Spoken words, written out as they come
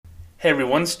Hey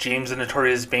everyone, it's James the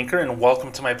Notorious Banker, and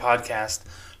welcome to my podcast.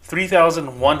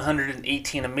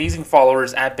 3,118 amazing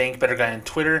followers at Bank Better Guy on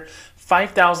Twitter,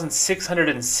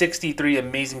 5,663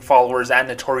 amazing followers at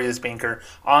Notorious Banker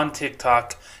on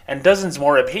TikTok, and dozens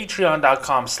more at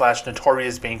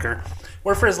patreon.com/notoriousbanker,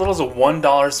 where for as little as a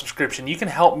 $1 subscription, you can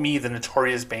help me, the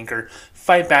Notorious Banker,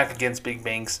 fight back against big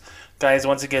banks. Guys,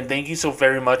 once again, thank you so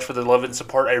very much for the love and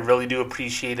support. I really do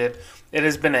appreciate it. It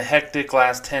has been a hectic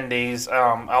last 10 days.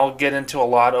 I'll get into a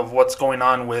lot of what's going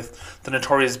on with the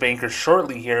Notorious Banker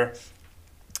shortly here.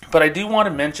 But I do want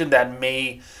to mention that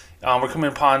May, we're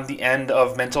coming upon the end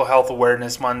of Mental Health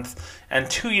Awareness Month. And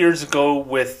 2 years ago,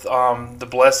 with the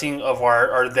blessing of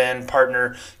our then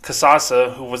partner,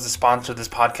 Kasasa, who was the sponsor of this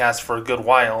podcast for a good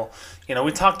while, we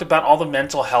talked about all the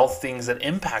mental health things that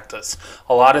impact us.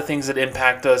 A lot of things that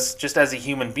impact us just as a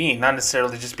human being, not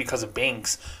necessarily just because of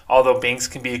banks, although banks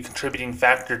can be a contributing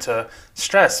factor to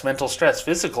stress, mental stress,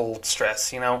 physical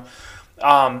stress,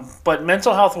 But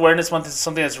Mental Health Awareness Month is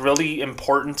something that's really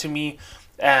important to me.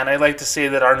 And I like to say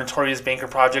that our Notorious Banker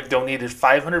Project donated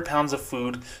 500 pounds of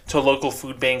food to a local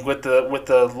food bank with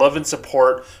the love and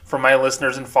support from my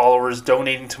listeners and followers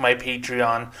donating to my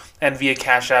Patreon and via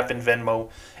Cash App and Venmo.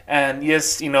 And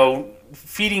yes,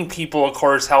 feeding people, of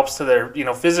course, helps to their,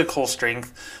 physical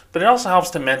strength, but it also helps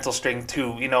to mental strength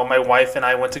too. My wife and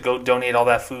I went to go donate all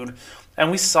that food,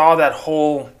 and we saw that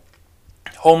whole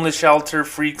homeless shelter,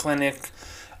 free clinic,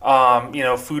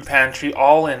 food pantry,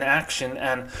 all in action.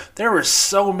 And there were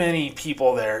so many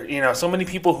people there, so many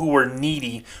people who were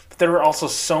needy, but there were also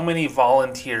so many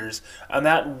volunteers. And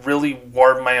that really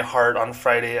warmed my heart on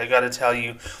Friday. I got to tell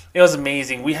you, it was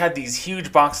amazing. We had these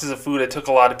huge boxes of food. I took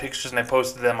a lot of pictures and I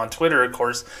posted them on Twitter, of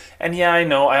course. And yeah, I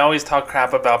know, I always talk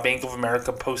crap about Bank of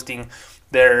America posting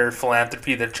their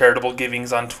philanthropy, their charitable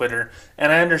givings on Twitter,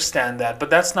 and I understand that, but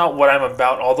that's not what I'm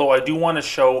about, although I do want to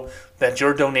show that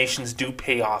your donations do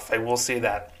pay off. I will say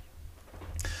that.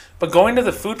 But going to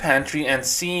the food pantry and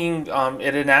seeing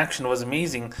it in action was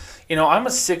amazing. I'm a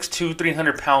 6'2",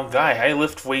 300-pound guy. I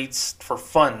lift weights for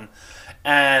fun,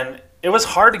 and it was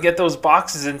hard to get those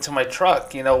boxes into my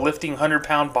truck, lifting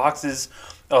 100-pound boxes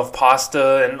of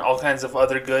pasta and all kinds of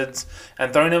other goods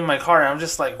and throwing them in my car. And I'm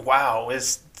just like, wow,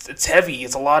 it's heavy.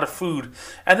 It's a lot of food.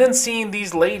 And then seeing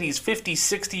these ladies, 50,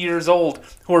 60 years old,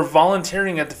 who are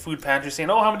volunteering at the food pantry saying,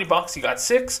 oh, how many boxes you got?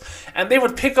 6? And they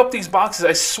would pick up these boxes,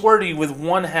 I swear to you, with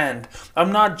one hand.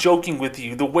 I'm not joking with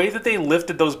you. The way that they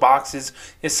lifted those boxes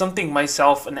is something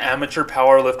myself, an amateur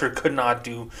power lifter, could not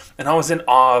do. And I was in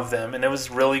awe of them. And it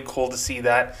was really cool to see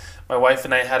that. My wife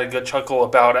and I had a good chuckle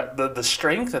about the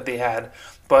strength that they had.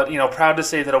 But, proud to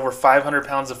say that over 500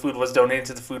 pounds of food was donated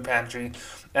to the food pantry.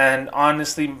 And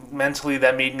honestly, mentally,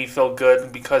 that made me feel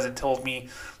good because it told me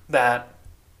that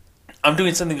I'm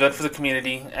doing something good for the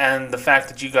community. And the fact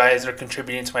that you guys are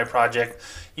contributing to my project,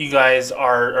 you guys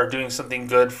are doing something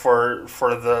good for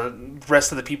the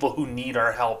rest of the people who need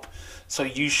our help. So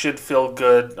you should feel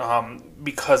good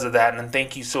because of that. And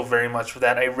thank you so very much for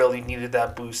that. I really needed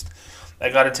that boost. I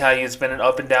got to tell you, it's been an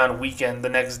up and down weekend. The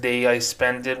next day I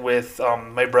spent it with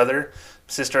my brother,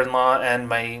 sister-in-law, and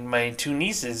my 2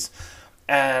 nieces.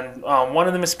 And one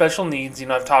of them is special needs.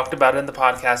 I've talked about it in the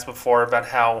podcast before about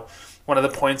how one of the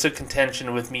points of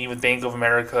contention with me with Bank of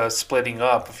America splitting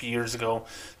up a few years ago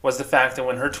was the fact that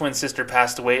when her twin sister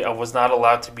passed away, I was not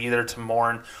allowed to be there to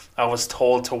mourn. I was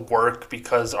told to work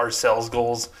because our sales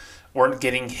goals weren't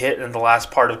getting hit in the last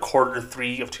part of quarter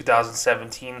 3 of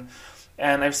 2017.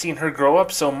 And I've seen her grow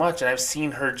up so much, and I've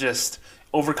seen her just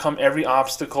overcome every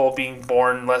obstacle, being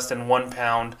born less than 1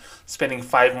 pound, spending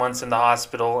 5 months in the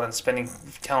hospital, and spending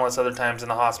countless other times in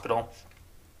the hospital.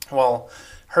 Well,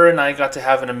 her and I got to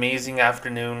have an amazing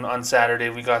afternoon on Saturday.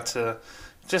 We got to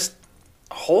just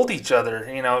hold each other.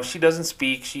 She doesn't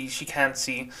speak, she can't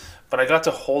see, but I got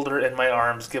to hold her in my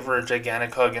arms, give her a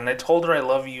gigantic hug, and I told her I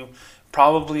love you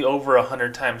probably over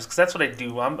 100 times, because that's what I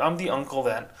do. I'm the uncle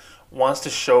that wants to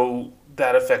show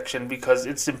that affection because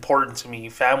it's important to me.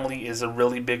 Family is a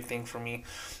really big thing for me.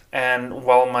 And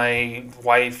while my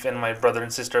wife and my brother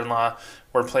and sister-in-law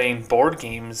were playing board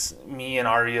games, me and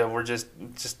Aria were just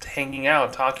hanging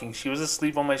out, talking. She was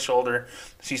asleep on my shoulder.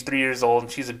 She's 3 years old,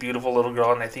 and she's a beautiful little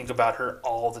girl, and I think about her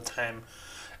all the time.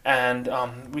 And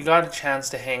we got a chance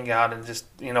to hang out and just,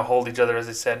 hold each other, as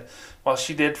I said. Well,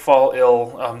 she did fall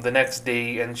ill the next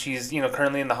day, and she's,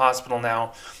 currently in the hospital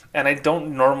now. And I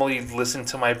don't normally listen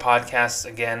to my podcasts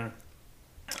again,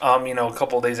 a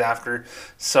couple of days after.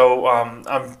 So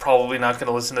I'm probably not going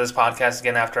to listen to this podcast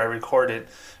again after I record it.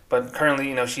 But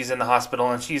currently, she's in the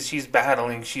hospital, and she's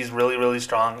battling. She's really, really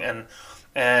strong. And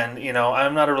And,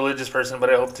 I'm not a religious person, but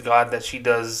I hope to God that she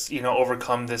does,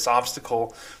 overcome this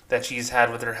obstacle that she's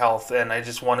had with her health. And I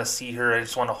just want to see her. I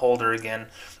just want to hold her again.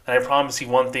 And I promise you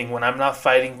one thing, when I'm not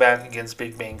fighting back against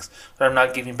big banks, when I'm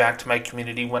not giving back to my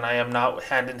community, when I am not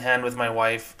hand in hand with my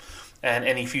wife and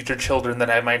any future children that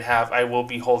I might have, I will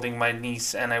be holding my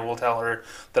niece and I will tell her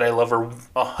that I love her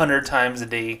 100 times a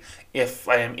day if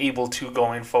I am able to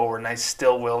going forward. And I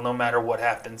still will, no matter what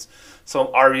happens.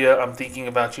 So, Arya, I'm thinking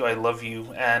about you. I love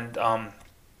you. And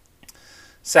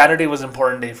Saturday was an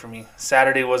important day for me.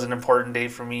 Saturday was an important day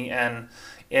for me. And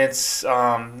it's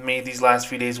made these last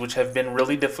few days, which have been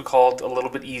really difficult, a little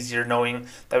bit easier knowing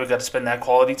that we got to spend that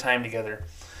quality time together.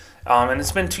 And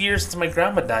it's been 2 years since my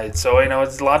grandma died. So I know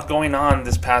it's a lot going on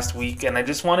this past week. And I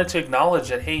just wanted to acknowledge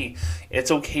that, hey,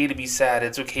 it's okay to be sad.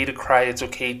 It's okay to cry. It's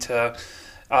okay to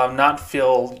not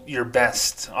feel your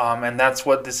best. And that's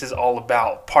what this is all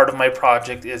about. Part of my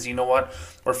project is, you know what?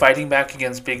 We're fighting back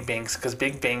against big banks because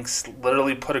big banks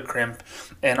literally put a crimp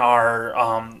in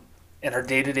our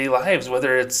day-to-day lives,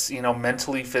 whether it's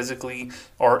mentally, physically,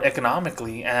 or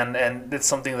economically, and it's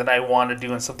something that I want to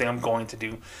do and something I'm going to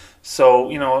do. So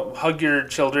hug your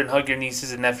children, hug your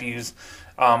nieces and nephews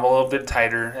a little bit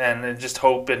tighter, and just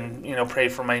hope and pray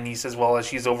for my niece as well as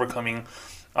she's overcoming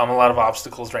a lot of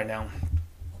obstacles right now.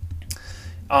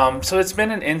 So it's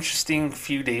been an interesting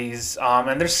few days,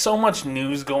 and there's so much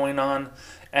news going on,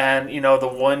 and the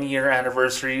 1 year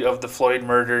anniversary of the Floyd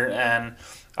murder, and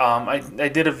I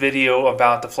did a video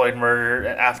about the Floyd murder,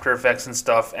 after effects and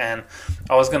stuff, and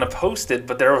I was gonna post it,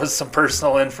 but there was some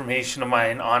personal information of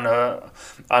mine on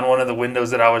one of the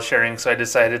windows that I was sharing, so I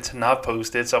decided to not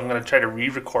post it. So I'm gonna try to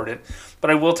re-record it, but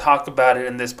I will talk about it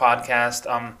in this podcast.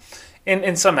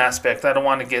 In some aspect, I don't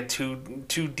want to get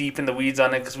too deep in the weeds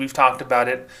on it because we've talked about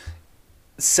it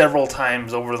several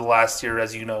times over the last year,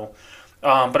 as you know.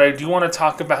 But I do want to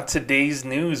talk about today's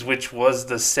news, which was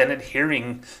the Senate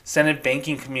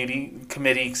Banking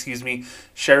Committee,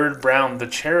 Sherrod Brown, the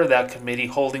chair of that committee,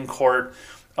 holding court,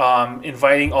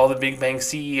 inviting all the big bank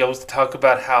CEOs to talk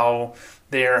about how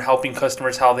they are helping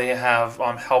customers, how they have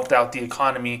helped out the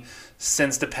economy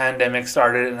since the pandemic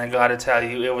started. And I gotta tell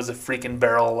you, it was a freaking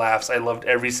barrel of laughs. I loved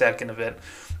every second of it.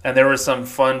 And there were some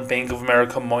fun Bank of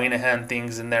America Moynihan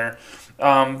things in there.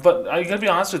 But I gotta be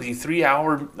honest with you, 3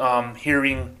 hour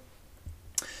hearing,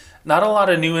 not a lot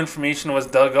of new information was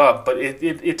dug up, but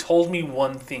it told me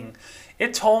one thing.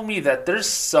 It told me that there's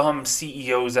some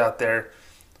CEOs out there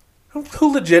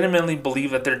who legitimately believe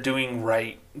that they're doing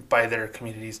right by their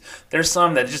communities. There's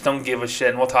some that just don't give a shit,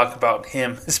 and we'll talk about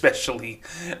him especially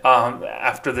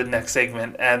after the next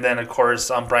segment. And then, of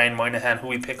course, Brian Moynihan, who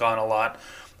we pick on a lot,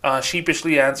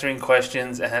 sheepishly answering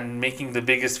questions and making the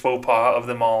biggest faux pas of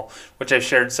them all, which I've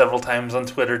shared several times on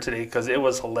Twitter today because it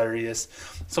was hilarious.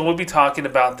 So we'll be talking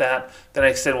about that. Then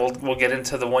I said we'll get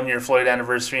into the 1 year Floyd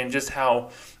anniversary and just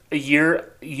how a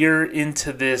year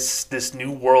into this new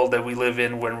world that we live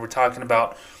in, when we're talking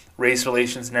about race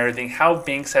relations and everything, how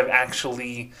banks have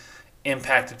actually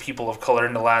impacted people of color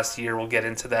in the last year. We'll get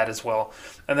into that as well.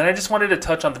 And then I just wanted to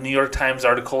touch on the New York Times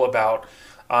article about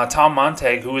Tom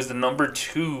Montag, who is the number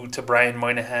 2 to Brian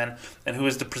Moynihan and who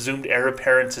is the presumed heir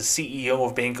apparent to CEO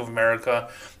of Bank of America,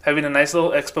 having a nice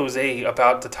little expose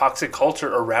about the toxic culture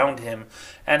around him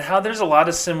and how there's a lot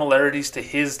of similarities to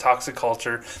his toxic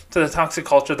culture, to the toxic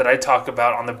culture that I talk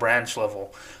about on the branch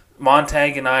level.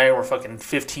 Montag and I were fucking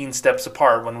 15 steps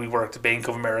apart when we worked at Bank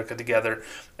of America together,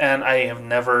 and I have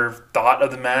never thought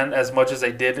of the man as much as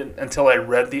I did until I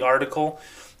read the article.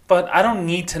 But I don't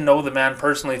need to know the man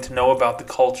personally to know about the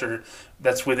culture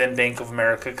that's within Bank of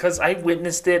America, because I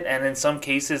witnessed it, and in some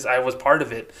cases I was part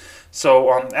of it.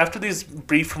 So after these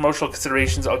brief promotional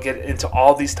considerations, I'll get into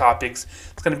all these topics.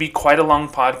 It's going to be quite a long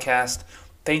podcast.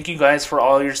 Thank you guys for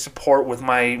all your support with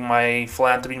my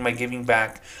philanthropy, my giving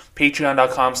back.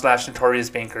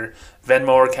 Patreon.com/NotoriousBanker, Venmo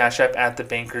or Cash App at the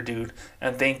Banker Dude.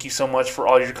 And thank you so much for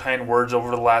all your kind words over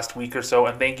the last week or so.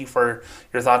 And thank you for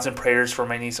your thoughts and prayers for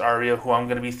my niece Arya, who I'm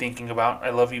going to be thinking about.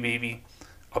 I love you, baby.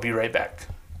 I'll be right back.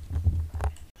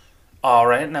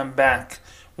 Alright, and I'm back.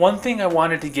 One thing I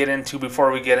wanted to get into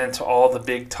before we get into all the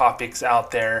big topics out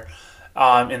there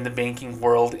in the banking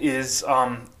world is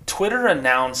Twitter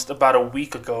announced about a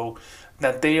week ago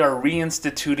that they are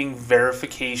reinstituting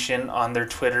verification on their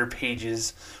Twitter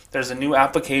pages. There's a new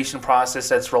application process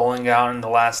that's rolling out in the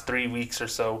last 3 weeks or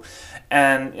so.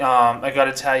 And I got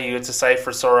to tell you, it's a sight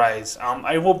for sore eyes.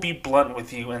 I will be blunt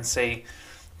with you and say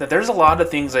that there's a lot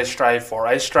of things I strive for.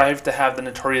 I strive to have the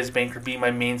Notorious Banker be my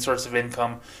main source of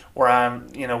income, where I'm,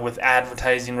 with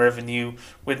advertising revenue,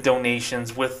 with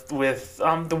donations, with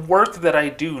the work that I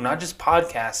do, not just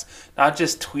podcasts, not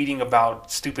just tweeting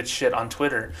about stupid shit on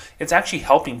Twitter. It's actually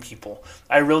helping people.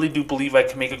 I really do believe I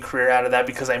can make a career out of that,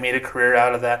 because I made a career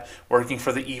out of that working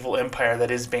for the evil empire that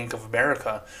is Bank of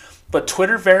America. But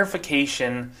Twitter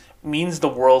verification means the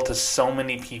world to so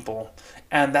many people.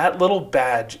 And that little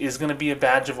badge is going to be a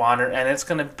badge of honor, and it's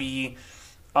going to be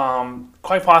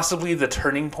quite possibly the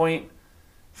turning point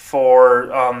for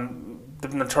the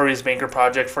Notorious Banker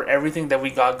project, for everything that we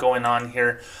got going on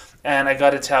here. And I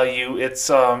got to tell you, it's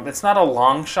not a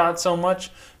long shot so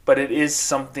much, but it is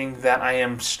something that I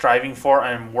am striving for,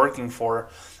 I am working for.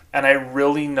 And I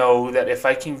really know that if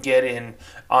I can get in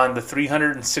on the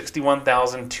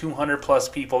 361,200 plus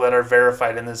people that are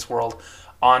verified in this world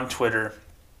on Twitter,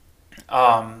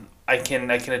 I can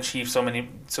achieve so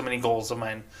many goals of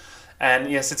mine.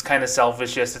 And yes, it's kind of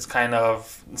selfish. Yes, it's kind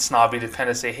of snobby to kind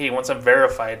of say, hey, once I'm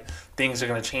verified, things are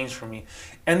going to change for me.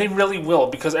 And they really will,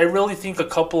 because I really think a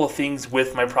couple of things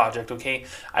with my project, okay?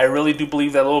 I really do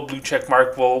believe that little blue check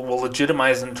mark will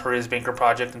legitimize the Notorious Banker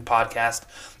project and podcast.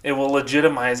 It will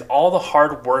legitimize all the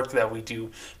hard work that we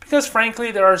do. Because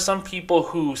frankly, there are some people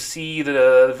who see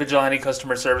the vigilante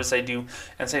customer service I do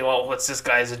and say, well, what's this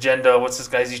guy's agenda? What's this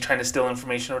guy's, he's trying to steal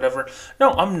information or whatever.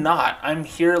 No, I'm not. I'm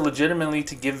here legitimately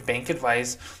to give bank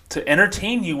advice, to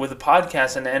entertain you with a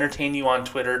podcast, and to entertain you on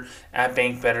Twitter at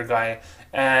Bank Better Guy.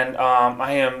 And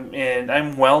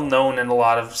I'm well known in a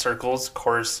lot of circles. Of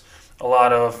course, a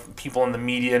lot of people in the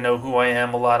media know who I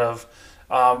am. A lot of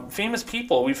famous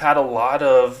people. We've had a lot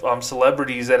of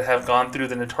celebrities that have gone through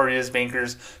the Notorious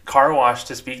Bankers car wash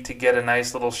to speak, to get a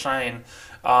nice little shine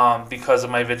because of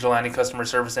my vigilante customer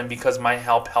service and because my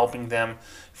helping them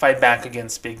fight back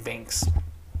against big banks.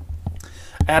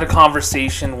 I had a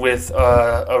conversation with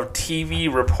a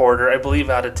TV reporter, I believe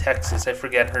out of Texas, I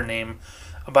forget her name,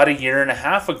 about a year and a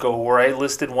half ago, where I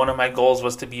listed one of my goals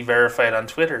was to be verified on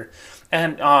Twitter.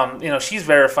 And, she's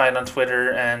verified on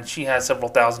Twitter, and she has several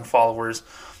thousand followers.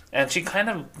 And she kind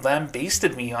of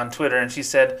lambasted me on Twitter, and she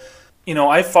said,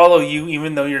 I follow you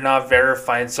even though you're not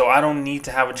verified, so I don't need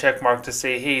to have a check mark to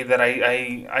say, hey, that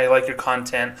I like your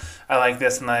content, I like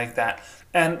this and I like that.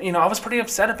 And, I was pretty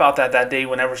upset about that day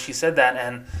whenever she said that.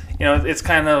 And, it's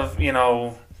kind of,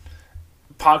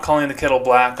 pot calling the kettle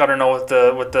black. I don't know what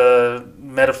the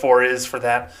metaphor is for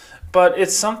that. But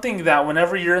it's something that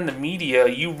whenever you're in the media,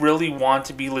 you really want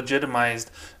to be legitimized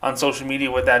on social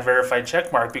media with that verified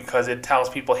checkmark, because it tells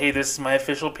people, hey, this is my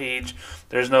official page.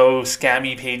 There's no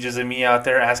scammy pages of me out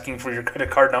there asking for your credit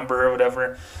card number or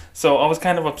whatever. So I was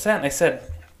kind of upset, and I said,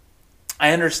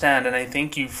 I understand, and I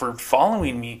thank you for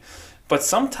following me. But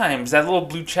sometimes that little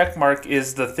blue check mark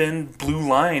is the thin blue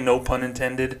line, no pun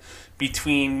intended,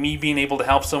 between me being able to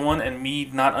help someone and me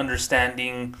not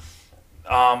understanding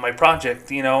my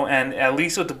project, and at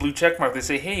least with the blue check mark, they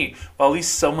say, hey, well, at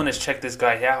least someone has checked this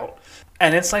guy out.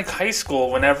 And it's like high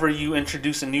school, whenever you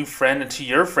introduce a new friend to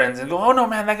your friends and go, oh, no,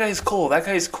 man, that guy's cool,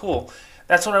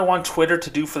 That's what I want Twitter to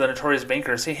do for the Notorious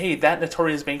Banker. Say, hey, that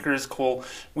Notorious Banker is cool.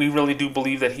 We really do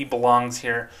believe that he belongs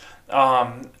here.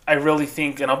 I really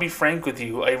think, and I'll be frank with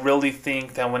you, I really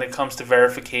think that when it comes to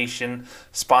verification,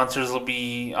 sponsors will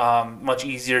be much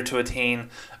easier to attain.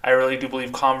 I really do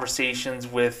believe conversations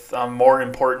with more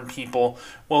important people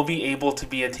will be able to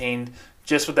be attained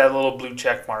just with that little blue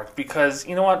check mark. Because,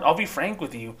 you know what, I'll be frank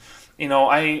with you.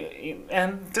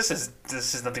 And this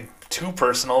is nothing too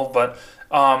personal, but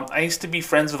I used to be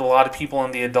friends with a lot of people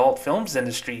in the adult films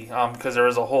industry because there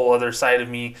was a whole other side of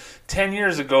me 10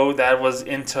 years ago that was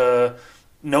into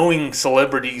knowing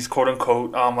celebrities, quote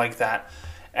unquote, like that.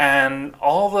 And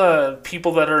all the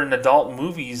people that are in adult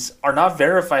movies are not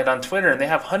verified on Twitter, and they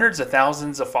have hundreds of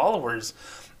thousands of followers.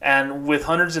 And with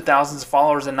hundreds of thousands of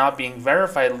followers and not being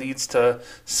verified leads to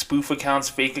spoof accounts,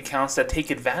 fake accounts that take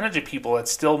advantage of people, that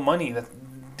steal money, that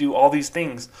do all these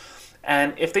things.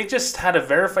 And if they just had a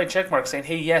verified checkmark saying,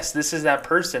 hey, yes, this is that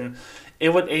person, they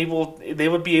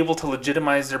would be able to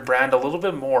legitimize their brand a little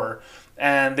bit more,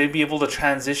 and they'd be able to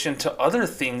transition to other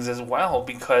things as well,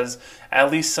 because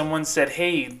at least someone said,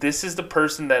 hey, this is the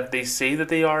person that they say that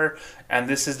they are, and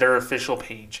this is their official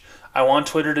page. I want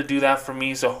Twitter to do that for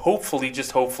me, so hopefully,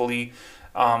 just hopefully,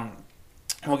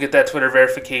 we'll get that Twitter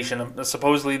verification.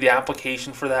 Supposedly the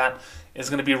application for that is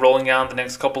going to be rolling out in the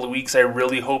next couple of weeks. I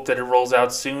really hope that it rolls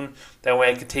out soon. That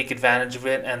way I can take advantage of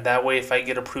it, and that way if I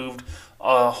get approved,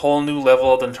 a whole new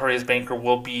level of the Notorious Banker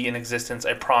will be in existence.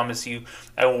 I promise you.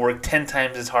 I will work 10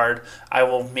 times as hard. I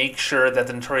will make sure that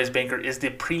the Notorious Banker is the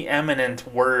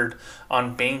preeminent word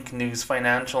on bank news,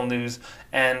 financial news,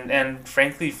 and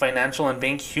frankly, financial and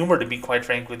bank humor, to be quite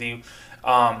frank with you,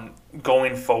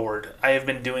 going forward. I have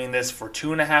been doing this for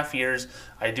 2.5 years.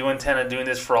 I do intend on doing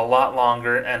this for a lot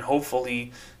longer, and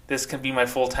hopefully this can be my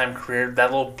full-time career.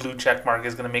 That little blue check mark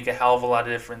is going to make a hell of a lot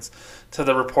of difference. To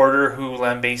the reporter who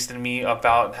lambasted me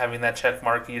about having that check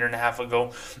mark a year and a half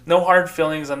ago, no hard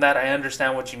feelings on that. I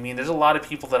understand what you mean. There's a lot of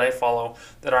people that I follow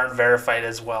that aren't verified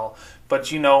as well. But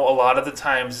a lot of the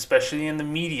times, especially in the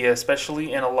media,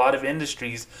 especially in a lot of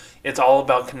industries, it's all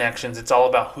about connections. It's all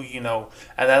about who you know.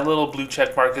 And that little blue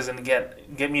check mark is going to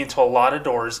get me into a lot of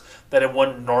doors that it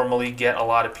wouldn't normally get a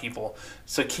lot of people.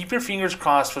 So keep your fingers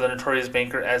crossed for the Notorious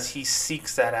Banker as he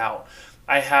seeks that out.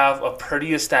 I have a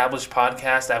pretty established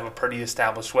podcast. I have a pretty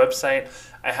established website.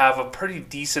 I have a pretty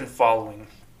decent following.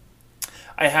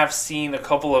 I have seen a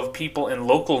couple of people in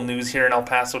local news here in El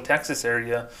Paso, Texas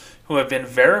area who have been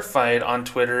verified on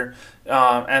Twitter,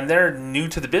 and they're new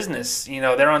to the business.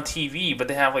 They're on TV, but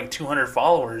they have like 200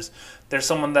 followers. There's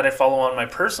someone that I follow on my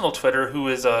personal Twitter who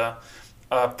is a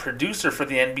producer for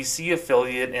the NBC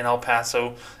affiliate in El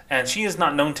Paso, and she is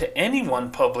not known to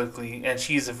anyone publicly, and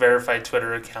she's a verified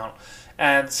Twitter account.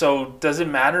 And so does it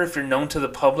matter if you're known to the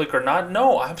public or not?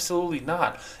 No, absolutely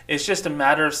not. It's just a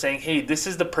matter of saying, hey, this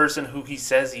is the person who he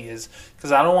says he is.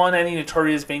 Because I don't want any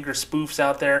Notorious Banker spoofs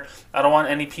out there. I don't want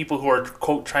any people who are,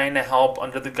 quote, trying to help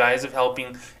under the guise of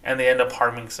helping, and they end up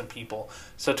harming some people.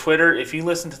 So Twitter, if you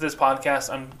listen to this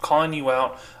podcast, I'm calling you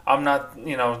out. I'm not,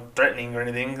 threatening or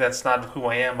anything. That's not who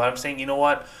I am. But I'm saying, you know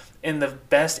what? In the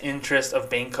best interest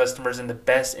of bank customers, in the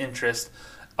best interest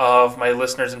of my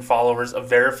listeners and followers, a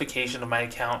verification of my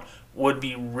account would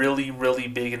be really, really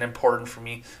big and important for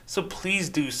me. So please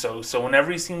do so. So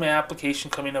whenever you see my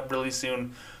application coming up really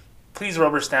soon, please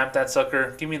rubber stamp that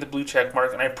sucker. Give me the blue check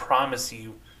mark, and I promise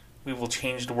you we will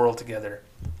change the world together.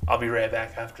 I'll be right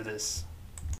back after this.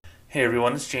 Hey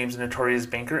everyone, it's James, the Notorious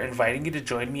Banker, inviting you to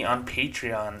join me on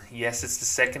Patreon. Yes, it's the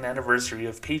second anniversary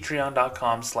of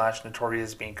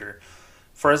patreon.com/notoriousbanker.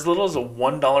 For as little as a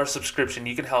 $1 subscription,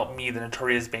 you can help me, the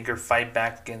Notorious Banker, fight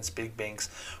back against big banks.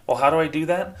 Well, how do I do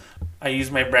that? I use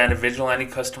my brand of vigilante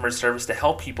customer service to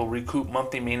help people recoup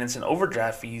monthly maintenance and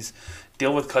overdraft fees,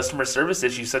 deal with customer service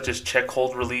issues such as check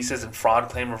hold releases and fraud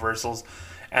claim reversals,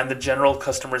 and the general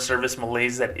customer service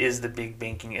malaise that is the big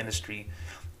banking industry.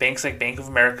 Banks like Bank of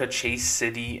America, Chase,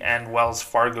 Citi, and Wells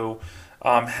Fargo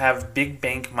have big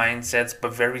bank mindsets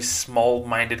but very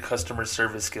small-minded customer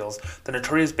service skills. The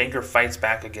Notorious Banker fights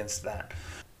back against that.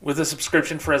 With a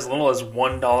subscription for as little as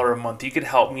 $1 a month, you could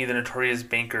help me, the Notorious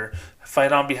Banker,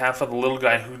 fight on behalf of the little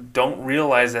guy who don't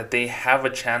realize that they have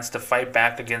a chance to fight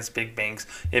back against big banks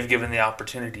if given the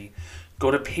opportunity. Go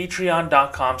to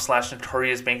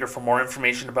patreon.com/notoriousbanker for more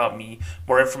information about me,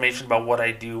 more information about what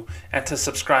I do, and to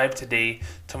subscribe today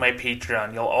to my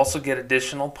Patreon. You'll also get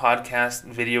additional podcast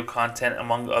and video content,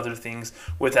 among other things,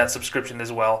 with that subscription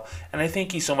as well. And I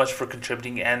thank you so much for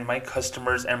contributing, and my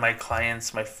customers and my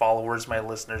clients, my followers, my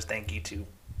listeners, thank you too.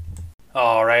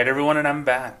 All right, everyone, and I'm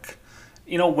back.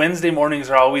 Wednesday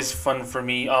mornings are always fun for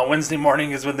me. Wednesday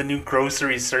morning is when the new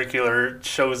grocery circular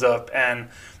shows up, and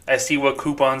I see what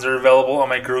coupons are available on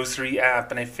my grocery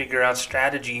app, and I figure out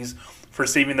strategies for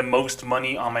saving the most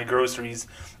money on my groceries.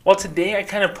 Well, today I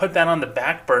kind of put that on the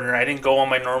back burner. I didn't go on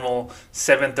my normal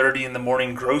 7:30 in the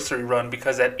morning grocery run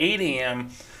because at 8 a.m.,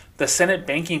 the Senate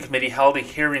Banking Committee held a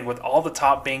hearing with all the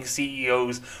top bank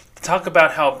CEOs to talk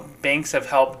about how banks have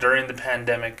helped during the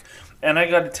pandemic. And I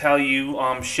got to tell you,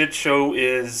 shit show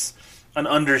is an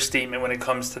understatement when it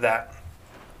comes to that.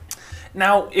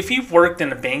 Now, if you've worked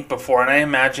in a bank before, and I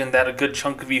imagine that a good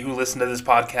chunk of you who listen to this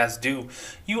podcast do,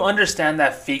 you understand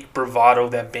that fake bravado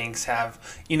that banks have.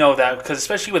 That, because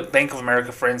especially with Bank of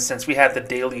America, for instance, we had the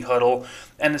daily huddle,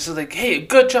 and it's just like, hey,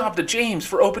 good job to James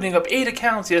for opening up 8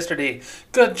 accounts yesterday.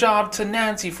 Good job to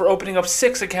Nancy for opening up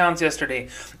 6 accounts yesterday.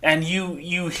 And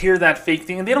you hear that fake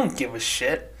thing, and they don't give a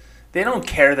shit. They don't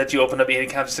care that you opened up 8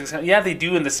 accounts or 6 accounts. Yeah, they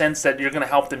do in the sense that you're going to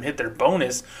help them hit their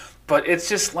bonus, but it's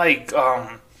just like,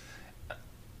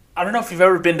 I don't know if you've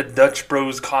ever been to Dutch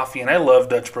Bros Coffee, and I love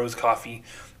Dutch Bros Coffee.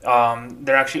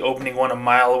 They're actually opening one a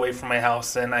mile away from my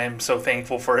house, and I am so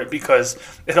thankful for it because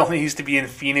it only used to be in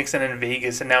Phoenix and in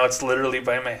Vegas, and now it's literally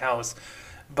by my house.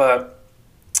 But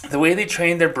the way they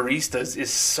train their baristas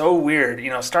is so weird.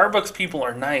 Starbucks people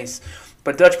are nice,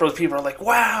 but Dutch Bros people are like,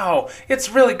 wow, it's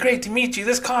really great to meet you.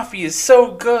 This coffee is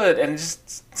so good. And it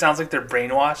just sounds like they're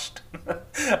brainwashed.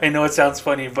 I know it sounds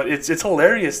funny, but it's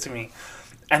hilarious to me.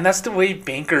 And that's the way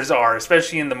bankers are,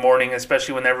 especially in the morning,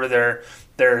 especially whenever they're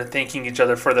thanking each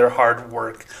other for their hard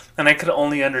work. And I could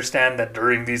only understand that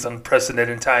during these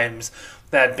unprecedented times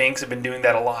that banks have been doing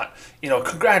that a lot.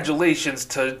 Congratulations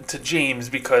to James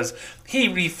because he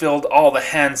refilled all the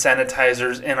hand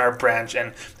sanitizers in our branch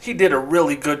and he did a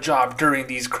really good job during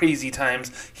these crazy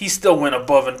times. He still went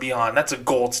above and beyond. That's a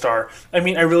gold star. I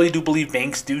really do believe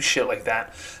banks do shit like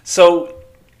that. So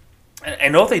I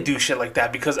know they do shit like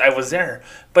that because I was there.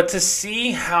 But to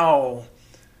see how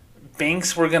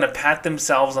banks were going to pat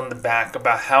themselves on the back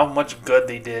about how much good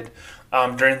they did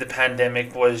during the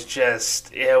pandemic was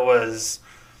just, it was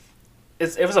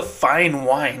a fine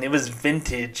wine. It was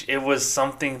vintage. It was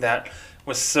something that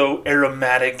was so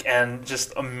aromatic and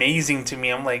just amazing to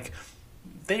me. I'm like,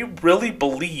 they really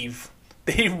believe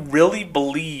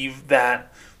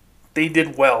that they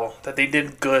did well, that they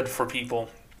did good for people.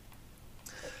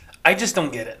 I just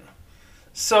don't get it.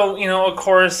 So, of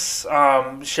course,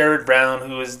 Sherrod Brown,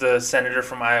 who is the senator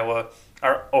from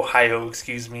Ohio,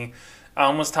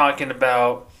 was talking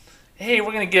about, hey,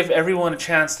 we're going to give everyone a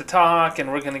chance to talk,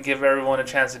 and we're going to give everyone a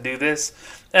chance to do this.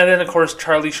 And then, of course,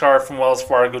 Charlie Scharf from Wells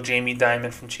Fargo, Jamie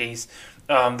Dimon from Chase,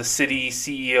 the Citi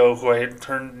CEO,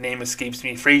 her name escapes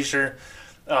me, Frazier,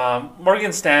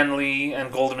 Morgan Stanley,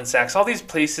 and Goldman Sachs, all these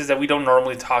places that we don't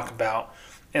normally talk about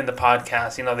in the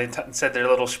podcast. They said their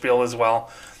little spiel as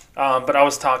well. But I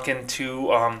was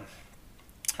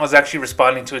actually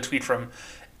responding to a tweet from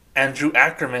Andrew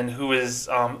Ackerman, who is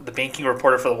the banking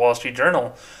reporter for the Wall Street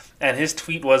Journal. And his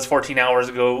tweet was 14 hours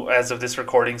ago, as of this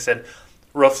recording, said,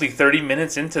 roughly 30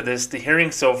 minutes into this, the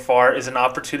hearing so far is an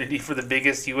opportunity for the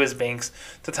biggest U.S. banks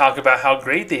to talk about how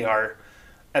great they are.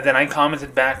 And then I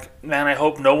commented back, man, I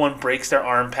hope no one breaks their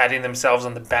arm patting themselves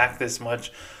on the back this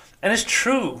much. And it's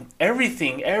true. Every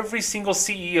single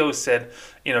CEO said,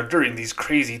 during these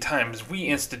crazy times, we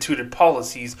instituted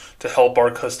policies to help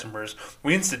our customers.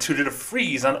 We instituted a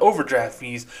freeze on overdraft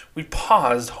fees. We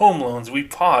paused home loans. We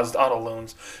paused auto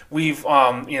loans. We've,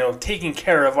 taken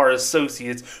care of our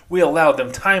associates. We allowed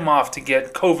them time off to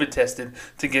get COVID tested,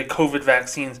 to get COVID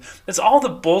vaccines. It's all the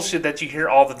bullshit that you hear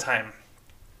all the time.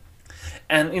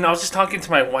 And, I was just talking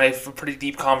to my wife, a pretty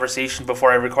deep conversation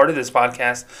before I recorded this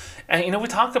podcast. And, we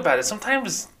talk about it.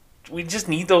 Sometimes we just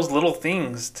need those little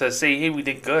things to say, hey, we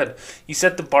did good. You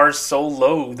set the bar so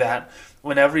low that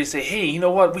whenever you say, hey, you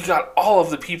know what, we got all of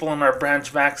the people in our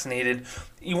branch vaccinated,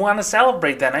 you want to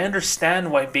celebrate that. And I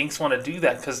understand why banks want to do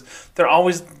that because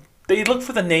they look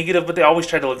for the negative, but they always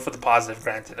try to look for the positive,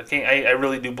 granted. Okay, I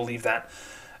really do believe that.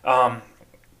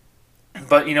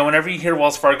 But, whenever you hear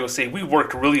Wells Fargo say, we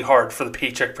worked really hard for the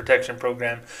Paycheck Protection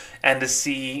Program, and to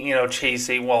see, Chase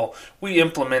say, well, we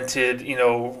implemented,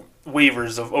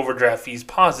 waivers of overdraft fees,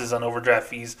 pauses on overdraft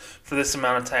fees for this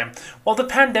amount of time. Well, the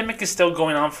pandemic is still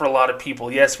going on for a lot of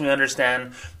people. Yes, we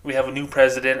understand we have a new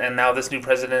president, and now this new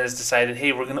president has decided,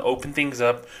 hey, we're going to open things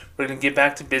up. We're going to get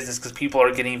back to business because people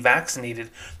are getting vaccinated.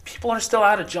 People are still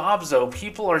out of jobs, though.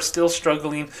 People are still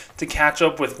struggling to catch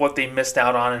up with what they missed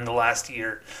out on in the last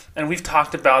year. And we've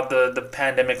talked about the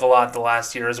pandemic a lot the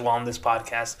last year as well on this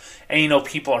podcast. And,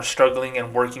 people are struggling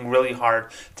and working really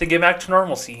hard to get back to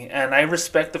normalcy. And I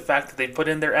respect the fact that they put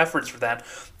in their efforts for that.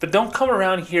 But don't come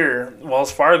around here,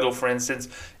 Wells Fargo, for instance,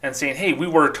 and saying, hey, we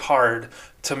worked hard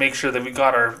to make sure that we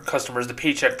got our customers the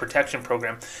Paycheck Protection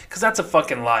Program. Because that's a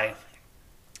fucking lie.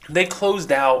 They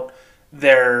closed out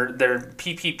their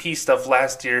PPP stuff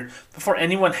last year before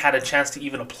anyone had a chance to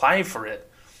even apply for it.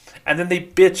 And then they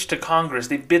bitched to Congress,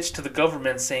 they bitched to the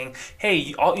government saying,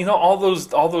 hey, all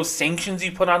those sanctions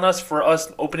you put on us for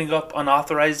us opening up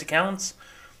unauthorized accounts,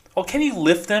 well, can you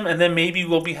lift them and then maybe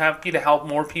we'll be happy to help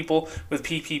more people with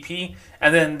PPP?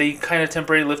 And then they kind of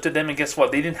temporarily lifted them, and guess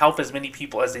what? They didn't help as many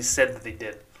people as they said that they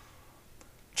did.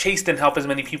 Chase didn't help as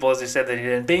many people as they said they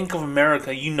did. And Bank of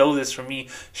America, you know this from me,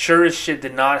 sure as shit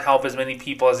did not help as many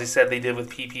people as they said they did with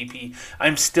PPP.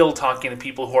 I'm still talking to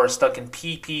people who are stuck in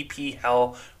PPP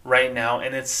hell right now,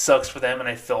 and it sucks for them, and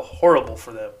I feel horrible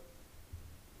for them.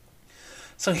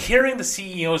 So hearing the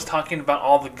CEOs talking about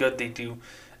all the good they do,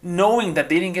 knowing that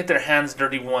they didn't get their hands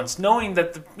dirty once, knowing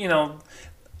that,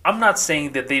 I'm not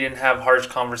saying that they didn't have harsh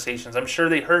conversations. I'm sure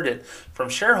they heard it from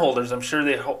shareholders. I'm sure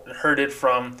they heard it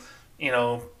from,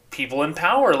 people in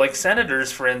power, like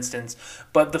senators, for instance.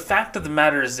 But the fact of the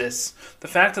matter is this. The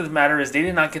fact of the matter is they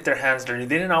did not get their hands dirty.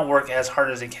 They did not work as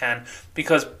hard as they can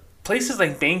because places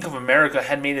like Bank of America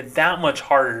had made it that much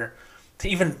harder to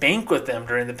even bank with them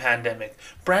during the pandemic.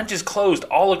 Branches closed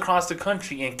all across the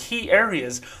country in key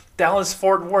areas Dallas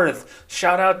Fort Worth.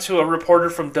 Shout out to a reporter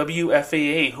from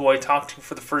WFAA who I talked to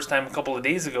for the first time a couple of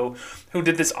days ago, who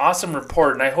did this awesome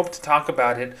report, and I hope to talk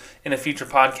about it in a future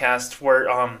podcast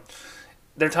where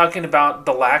they're talking about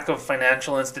the lack of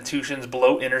financial institutions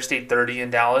below Interstate 30 in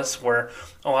Dallas, where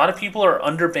a lot of people are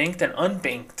underbanked and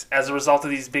unbanked as a result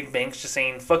of these big banks just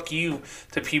saying fuck you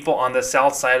to people on the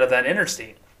south side of that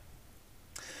interstate.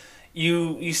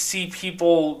 You see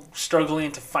people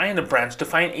struggling to find a branch, to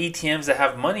find ATMs that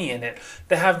have money in it,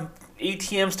 that have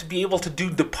ATMs to be able to do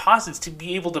deposits, to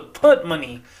be able to put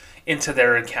money into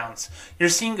their accounts. You're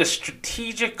seeing a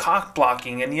strategic cock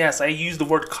blocking, and yes, I use the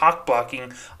word cock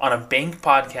blocking on a bank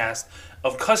podcast,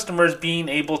 of customers being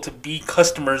able to be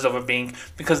customers of a bank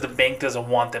because the bank doesn't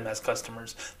want them as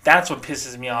customers. That's what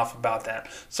pisses me off about that.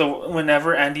 So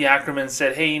whenever Andy Ackerman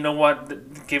said, hey, you know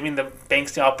what, giving the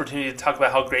banks the opportunity to talk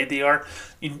about how great they are,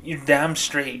 you're damn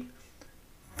straight.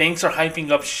 Banks are hyping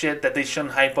up shit that they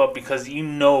shouldn't hype up because you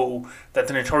know that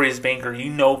the notorious banker, you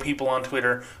know people on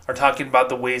Twitter are talking about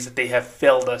the ways that they have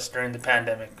failed us during the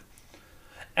pandemic.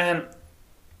 And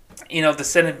the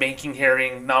Senate banking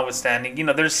hearing notwithstanding,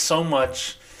 there's so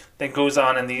much that goes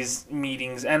on in these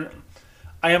meetings. And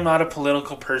I am not a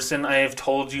political person. I have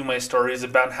told you my stories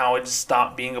about how I just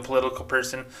stopped being a political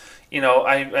person.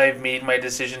 I've made my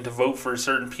decision to vote for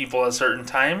certain people at certain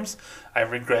times.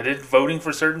 I've regretted voting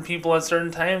for certain people at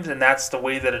certain times. And that's the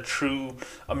way that a true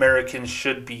American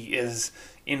should be is,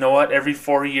 every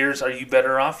 4 years, are you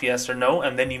better off, yes or no?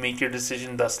 And then you make your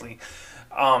decision thusly.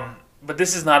 But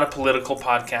this is not a political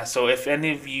podcast, so if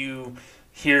any of you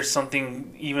hear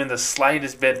something even the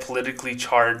slightest bit politically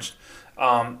charged,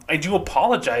 I do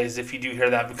apologize if you do hear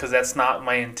that because that's not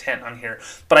my intent on here.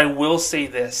 But I will say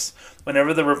this.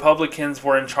 Whenever the Republicans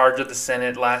were in charge of the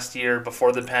Senate last year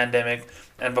before the pandemic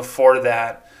and before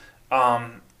that,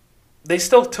 they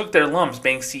still took their lumps,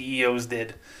 bank CEOs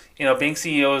did. Bank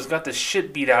CEOs got the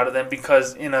shit beat out of them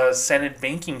because in a Senate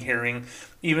banking hearing,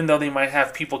 even though they might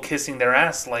have people kissing their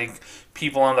ass like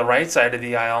people on the right side of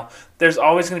the aisle, there's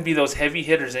always going to be those heavy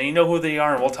hitters, and you know who they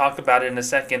are, and we'll talk about it in a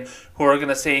second, who are going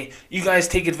to say, you guys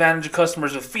take advantage of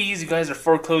customers with fees, you guys are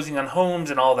foreclosing on homes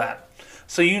and all that.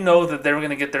 So you know that they're going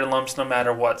to get their lumps no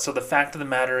matter what. So the fact of the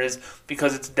matter is,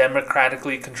 because it's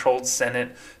democratically controlled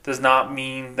Senate, does not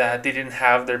mean that they didn't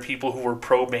have their people who were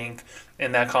pro-bank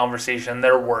in that conversation.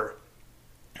 There were.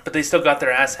 But they still got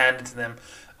their ass handed to them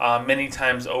many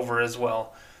times over as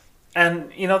well.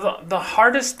 And, the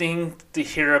hardest thing to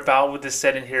hear about with this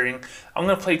Senate hearing, I'm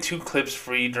going to play 2 clips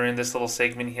for you during this little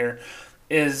segment here,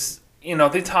 is,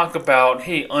 they talk about,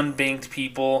 hey, unbanked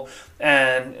people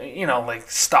and,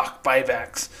 like stock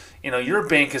buybacks. Your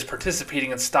bank is participating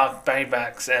in stock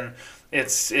buybacks and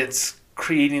it's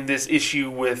creating this issue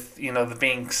with, the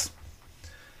banks.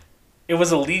 It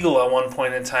was illegal at one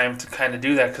point in time to kind of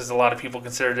do that because a lot of people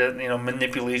considered it,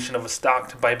 manipulation of a stock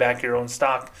to buy back your own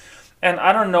stock. And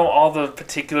I don't know all the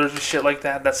particulars of shit like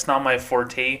that. That's not my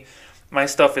forte. My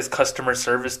stuff is customer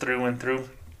service through and through.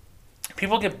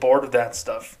 People get bored of that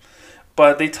stuff.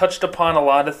 But they touched upon a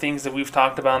lot of things that we've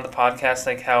talked about in the podcast,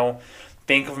 like how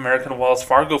Bank of America and Wells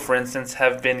Fargo, for instance,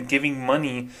 have been giving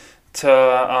money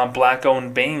to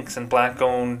black-owned banks and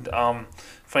black-owned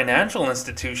financial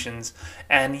institutions.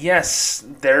 And yes,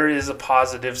 there is a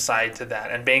positive side to that.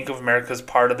 And Bank of America is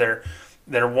part of their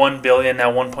 $1 billion,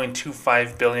 now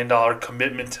 $1.25 billion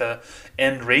commitment to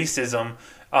end racism.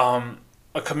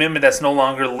 A commitment that's no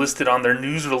longer listed on their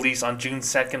news release on June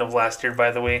 2nd of last year,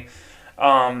 by the way.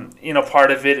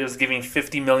 Part of it was giving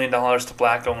 $50 million to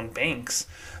black-owned banks.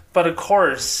 But of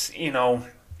course,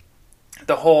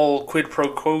 the whole quid pro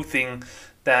quo thing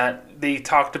that they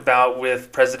talked about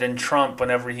with President Trump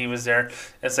whenever he was there,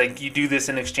 it's like you do this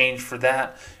in exchange for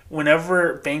that.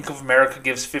 Whenever Bank of America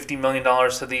gives $50 million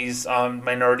to these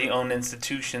minority-owned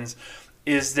institutions,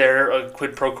 is there a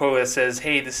quid pro quo that says,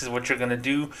 hey, this is what you're going to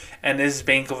do? And is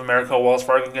Bank of America or Wells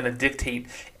Fargo going to dictate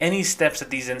any steps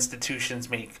that these institutions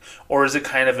make? Or is it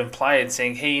kind of implied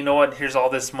saying, hey, you know what, here's all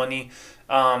this money.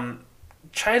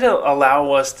 Try to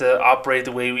allow us to operate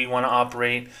the way we want to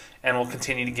operate, and we'll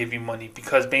continue to give you money.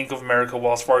 Because Bank of America,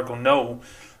 Wells Fargo know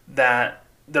that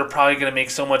they're probably going to make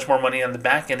so much more money on the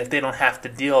back end if they don't have to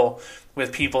deal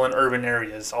with people in urban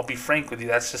areas. I'll be frank with you,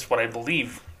 that's just what I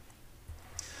believe.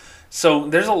 So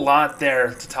there's a lot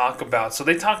there to talk about. So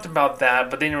they talked about that,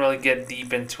 but they didn't really get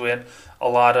deep into it. A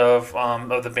lot of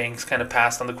the banks kind of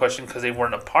passed on the question because they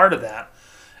weren't a part of that.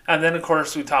 And then, of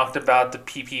course, we talked about the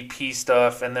PPP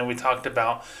stuff, and then we talked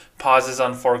about pauses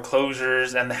on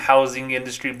foreclosures and the housing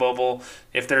industry bubble.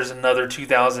 If there's another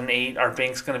 2008, are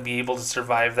banks going to be able to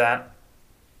survive that?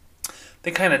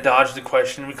 They kind of dodged the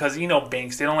question because,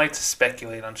 banks, they don't like to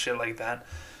speculate on shit like that.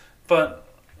 But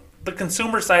the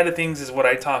consumer side of things is what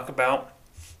I talk about,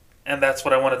 and that's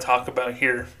what I want to talk about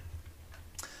here.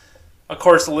 Of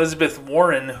course, Elizabeth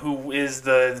Warren, who is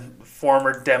the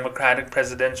former Democratic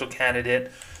presidential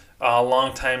candidate, a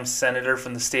longtime senator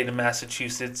from the state of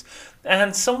Massachusetts,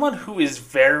 and someone who is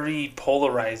very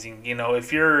polarizing. You know,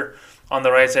 if you're on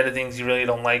the right side of things, you really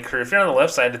don't like her. If you're on the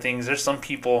left side of things, there's some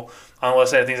people on the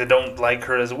left side of things that don't like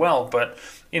her as well. But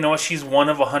you know, she's one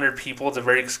of 100 people. It's a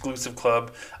very exclusive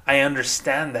club. I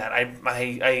understand that.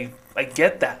 I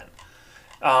get that.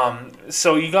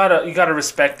 So you gotta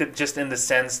respect it, just in the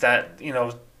sense that, you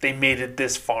know, they made it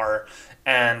this far,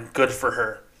 and good for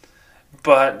her.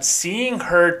 But seeing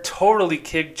her totally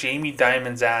kick Jamie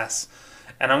Dimon's ass,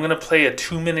 and I'm gonna play a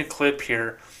 2-minute clip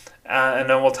here, and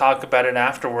then we'll talk about it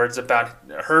afterwards, about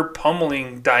her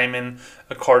pummeling Dimon,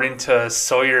 according to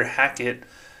Sawyer Hackett,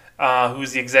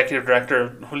 who's the executive director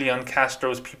of Julian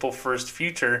Castro's People First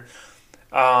Future.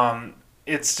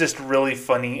 It's just really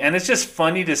funny. And it's just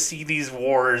funny to see these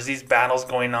wars, these battles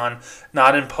going on,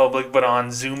 not in public, but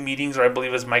on Zoom meetings, or I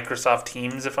believe it's Microsoft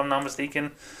Teams, if I'm not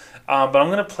mistaken. But I'm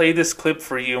going to play this clip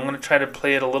for you. I'm going to try to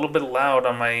play it a little bit loud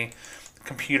on my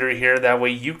computer here. That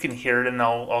way you can hear it, and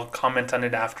I'll comment on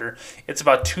it after. It's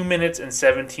about 2 minutes and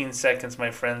 17 seconds,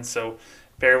 my friends. So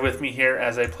bear with me here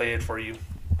as I play it for you.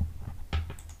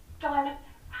 Diamond,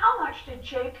 how much did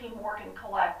J.P. Morgan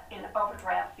collect in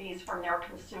overdraft fees from their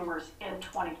consumers in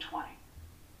 2020?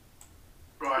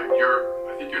 Right,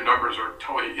 I think your numbers are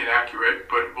totally inaccurate,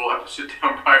 but we'll have to sit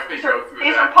down privately and go through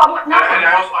these that. These are public numbers. And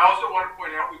I also want to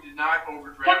point out, we did not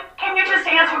overdraft. Can you just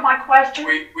answer my question?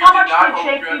 We how much did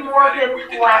did J.P. Morgan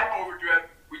collect?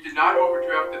 We did not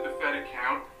overdraft at the Fed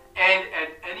account, and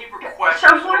at any request.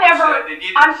 So whenever,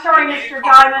 I'm sorry, Mr.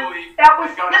 Diamond, that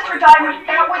was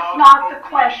not the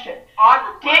question.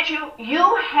 Did you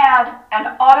had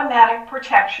an automatic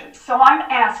protection? So I'm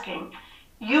asking.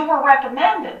 You were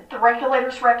recommended, the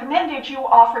regulators recommended you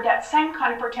offer that same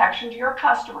kind of protection to your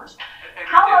customers.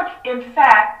 How much, in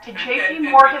fact, did J.P.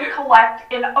 Morgan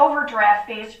collect in overdraft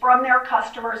fees from their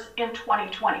customers in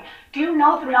 2020? Do you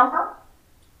know the number?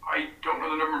 I don't know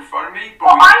the number in front of me.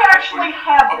 Well, I actually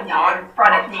have the number in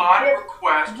front of me.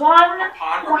 It's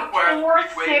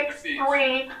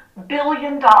 $1.463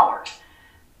 billion.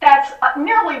 That's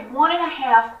nearly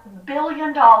 $1.5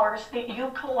 billion that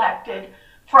you collected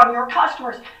from your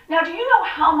customers. Now, do you know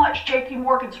how much J.P.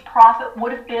 Morgan's profit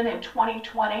would have been in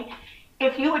 2020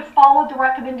 if you had followed the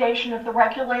recommendation of the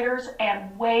regulators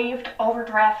and waived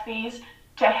overdraft fees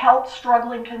to help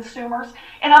struggling consumers?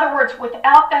 In other words,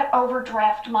 without that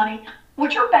overdraft money,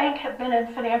 would your bank have been in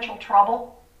financial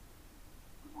trouble?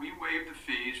 We waived the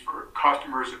fees for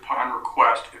customers upon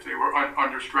request if they were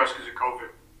under stress because of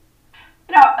COVID.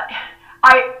 You know,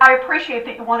 I appreciate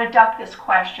that you want to duck this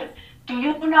question. Do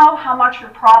you know how much your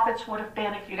profits would have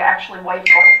been if you'd actually waived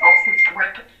all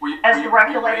as the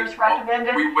regulators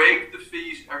recommended? We waived the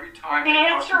fees every time. The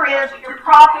answer is your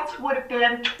profits would have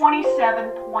been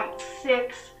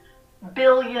 $27.6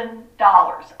 billion.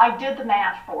 I did the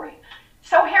math for you.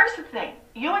 So here's the thing.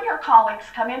 You and your colleagues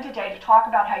come in today to talk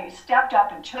about how you stepped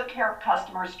up and took care of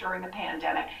customers during the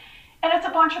pandemic. And it's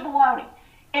a bunch of baloney.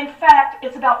 In fact,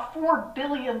 it's about $4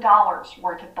 billion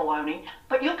worth of baloney,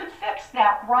 but you can fix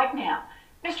that right now.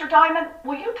 Mr. Diamond,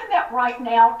 will you commit right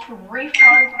now to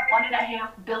refund the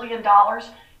 $1.5 billion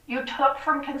you took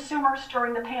from consumers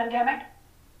during the pandemic?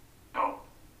 No.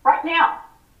 Right now?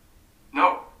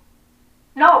 No.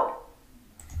 No.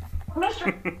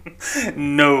 Mr.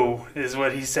 No is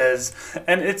what he says.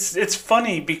 And it's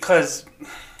funny because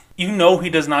you know he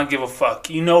does not give a fuck.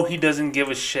 You know he doesn't give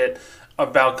a shit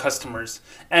about customers.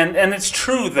 And it's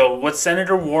true, though. What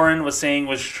Senator Warren was saying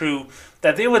was true,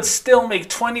 that they would still make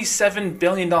 $27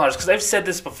 billion. Because I've said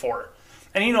this before.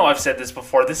 And you know I've said this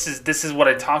before. This is what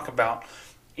I talk about.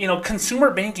 You know,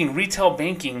 consumer banking, retail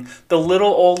banking, the little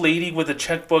old lady with a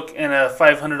checkbook and a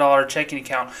 $500 checking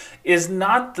account is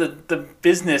not the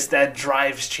business that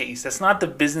drives Chase. That's not the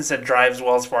business that drives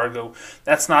Wells Fargo.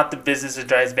 That's not the business that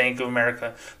drives Bank of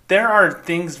America. There are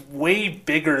things way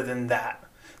bigger than that.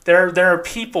 There are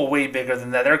people way bigger than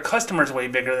that. There are customers way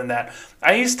bigger than that.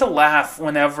 I used to laugh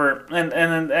whenever, and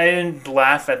I didn't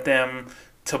laugh at them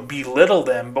to belittle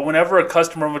them, but whenever a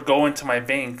customer would go into my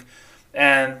bank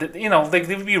and, you know, they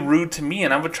would be rude to me,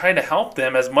 and I would try to help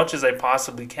them as much as I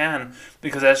possibly can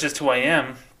because that's just who I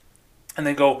am. And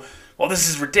they go, well, this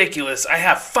is ridiculous. I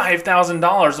have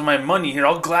 $5,000 of my money here.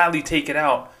 I'll gladly take it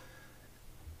out.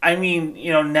 I mean,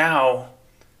 you know, now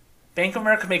Bank of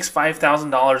America makes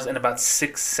 $5,000 in about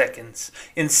 6 seconds.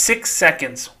 In 6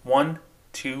 seconds, 1,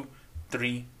 2,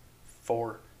 3,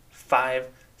 4, 5,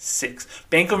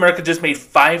 Bank of America just made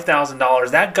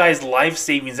 $5,000. That guy's life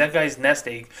savings, that guy's nest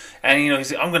egg. And,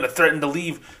 he's like, I'm going to threaten to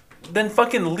leave. Then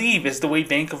fucking leave is the way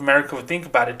Bank of America would think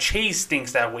about it. Chase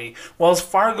thinks that way. Wells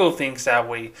Fargo thinks that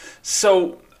way.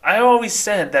 So I always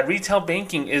said that retail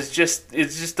banking is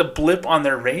just a blip on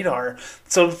their radar.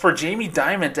 So for Jamie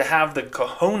Dimon to have the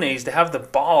cojones, to have the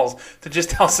balls to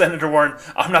just tell Senator Warren,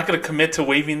 I'm not going to commit to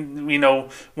waiving,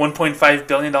 $1.5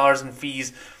 billion in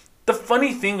fees. The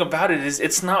funny thing about it is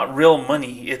it's not real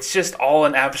money. It's just all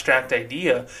an abstract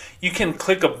idea. You can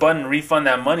click a button, refund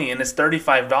that money, and it's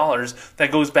 $35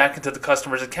 that goes back into the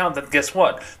customer's account. That guess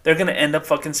what? They're going to end up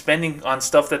fucking spending on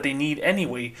stuff that they need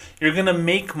anyway. You're going to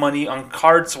make money on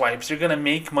card swipes. You're going to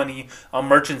make money on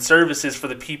merchant services for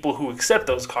the people who accept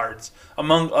those cards,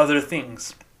 among other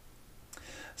things.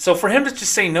 So for him to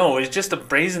just say no is just a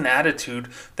brazen attitude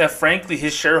that frankly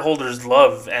his shareholders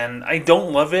love. And I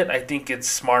don't love it. I think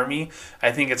it's smarmy.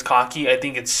 I think it's cocky. I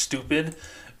think it's stupid.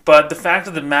 But the fact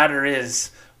of the matter is,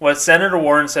 what Senator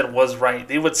Warren said was right.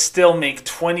 They would still make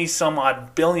 20 some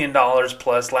odd billion dollars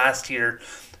plus last year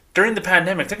during the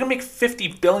pandemic. They're going to make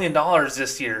 $50 billion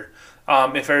this year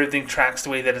if everything tracks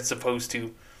the way that it's supposed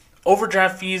to.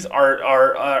 Overdraft fees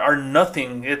are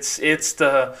nothing. It's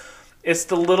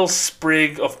the little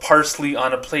sprig of parsley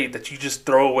on a plate that you just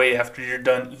throw away after you're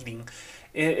done eating.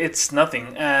 It's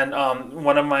nothing. And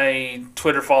one of my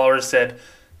Twitter followers said,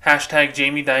 hashtag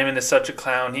Jamie Dimon is such a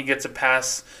clown. He gets a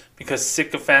pass because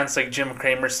sycophants like Jim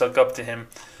Cramer suck up to him.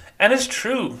 And it's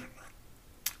true.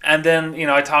 And then,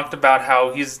 I talked about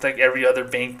how he's like every other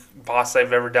bank boss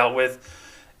I've ever dealt with.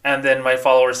 And then my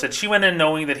follower said she went in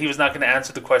knowing that he was not going to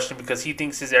answer the question because he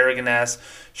thinks his arrogant ass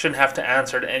shouldn't have to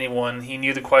answer to anyone. He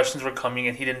knew the questions were coming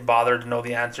and he didn't bother to know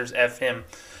the answers. F him.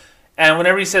 And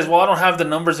whenever he says, well, I don't have the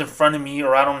numbers in front of me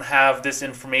or I don't have this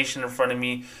information in front of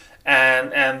me,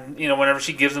 and whenever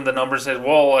she gives him the numbers, says,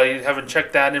 well, I haven't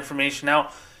checked that information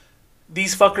out.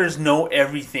 These fuckers know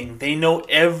everything. They know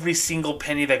every single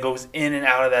penny that goes in and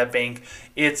out of that bank.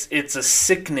 It's a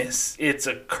sickness. It's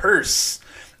a curse.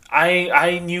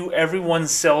 I knew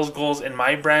everyone's sales goals in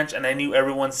my branch, and I knew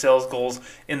everyone's sales goals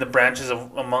in the branches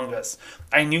among us.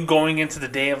 I knew going into the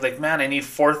day of like, man, I need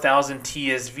 4,000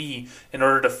 TSV in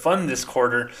order to fund this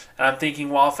quarter. And I'm thinking,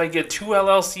 well, if I get 2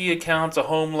 LLC accounts, a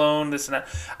home loan, this and that,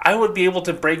 I would be able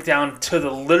to break down to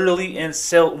the literally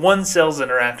one sales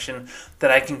interaction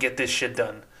that I can get this shit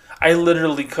done. I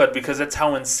literally could because that's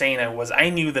how insane I was. I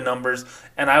knew the numbers,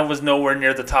 and I was nowhere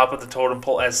near the top of the totem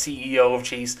pole as CEO of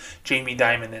Chase, Jamie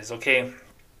Dimon is, okay?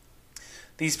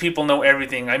 These people know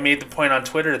everything. I made the point on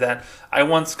Twitter that I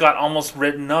once got almost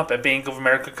written up at Bank of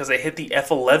America because I hit the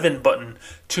F11 button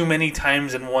too many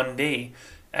times in one day.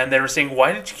 And they were saying,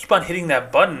 why did you keep on hitting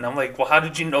that button? I'm like, well, how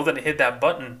did you know that it hit that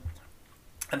button?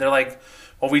 And they're like,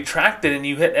 well, we tracked it, and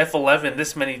you hit F11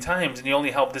 this many times, and you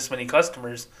only helped this many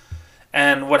customers.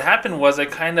 And what happened was I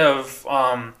kind of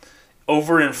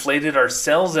overinflated our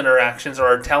sales interactions or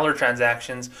our teller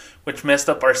transactions, which messed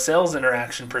up our sales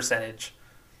interaction percentage.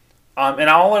 And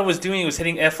all I was doing was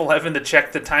hitting F11 to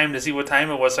check the time to see what time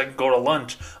it was so I could go to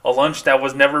lunch. A lunch that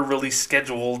was never really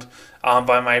scheduled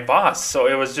by my boss. So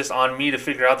it was just on me to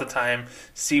figure out the time,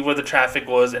 see where the traffic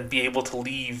was, and be able to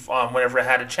leave whenever I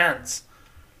had a chance.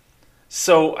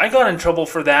 So I got in trouble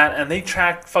for that, and they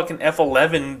tracked fucking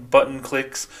F11 button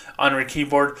clicks on their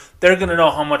keyboard. They're going to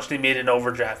know how much they made in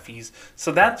overdraft fees.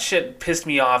 So that shit pissed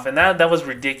me off, and that was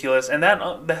ridiculous. And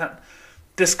that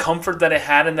discomfort that I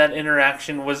had in that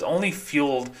interaction was only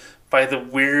fueled by the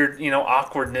weird,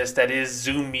 awkwardness that is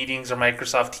Zoom meetings or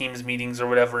Microsoft Teams meetings or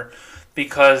whatever.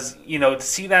 Because, to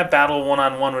see that battle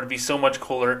one-on-one would be so much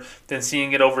cooler than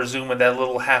seeing it over Zoom with that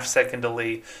little half-second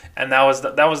delay. And that was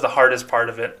the hardest part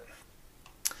of it.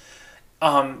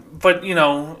 But,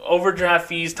 overdraft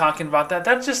fees, talking about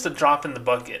that's just a drop in the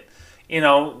bucket.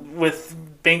 With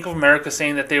Bank of America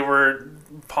saying that they were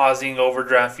pausing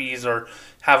overdraft fees or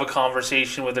have a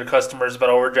conversation with their customers about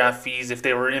overdraft fees if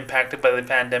they were impacted by the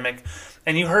pandemic.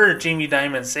 And you heard Jamie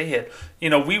Dimon say it.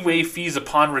 We waive fees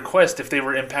upon request if they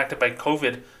were impacted by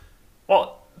COVID.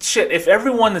 Well, shit, if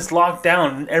everyone is locked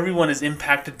down, everyone is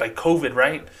impacted by COVID,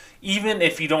 right? Even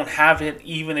if you don't have it,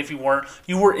 even if you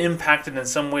were impacted in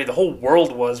some way. The whole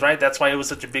world was, right? That's why it was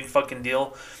such a big fucking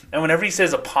deal. And whenever he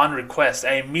says upon request,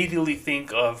 I immediately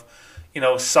think of,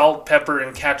 salt, pepper,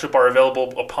 and ketchup are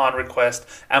available upon request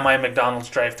at my McDonald's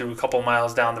drive-thru a couple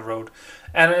miles down the road.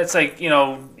 And it's like, they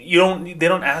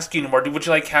don't ask you anymore, would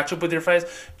you like ketchup with your fries?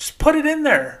 Just put it in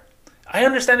there. I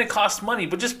understand it costs money,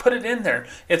 but just put it in there.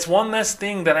 It's one less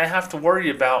thing that I have to worry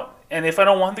about. And if I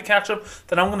don't want the ketchup,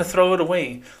 then I'm going to throw it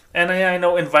away. And I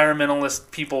know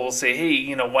environmentalist people will say,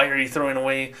 hey, why are you throwing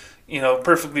away,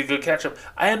 perfectly good ketchup?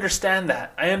 I understand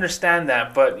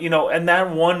that. But, in that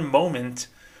one moment,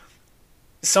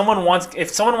 if someone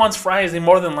wants fries, they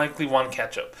more than likely want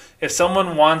ketchup. If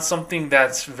someone wants something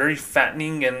that's very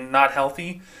fattening and not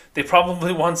healthy, they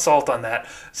probably want salt on that.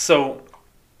 So,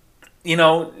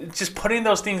 just putting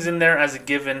those things in there as a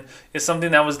given is something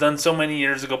that was done so many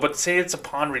years ago. But say it's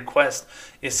upon request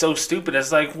is so stupid.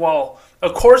 It's like, well,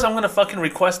 of course I'm going to fucking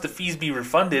request the fees be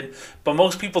refunded, but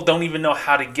most people don't even know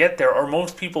how to get there, or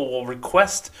most people will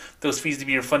request those fees to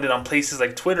be refunded on places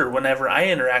like Twitter whenever I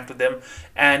interact with them.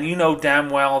 And you know damn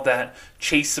well that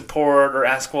Chase Support or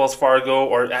Ask Wells Fargo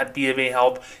or at BofA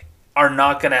Help are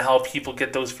not going to help people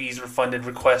get those fees refunded,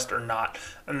 request or not.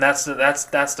 And that's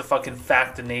the fucking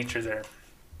fact of nature there.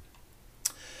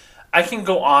 I can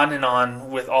go on and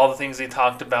on with all the things they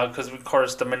talked about because, of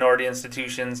course, the minority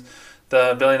institutions,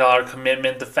 the $1 billion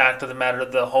commitment, the fact of the matter,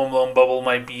 the home loan bubble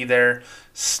might be there,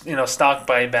 stock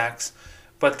buybacks.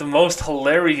 But the most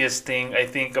hilarious thing, I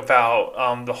think,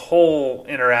 about the whole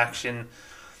interaction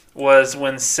was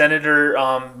when Senator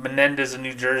Menendez of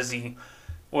New Jersey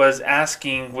was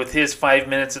asking, with his 5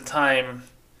 minutes of time,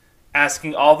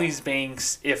 asking all these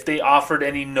banks if they offered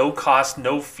any no-cost,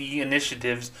 no-fee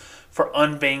initiatives for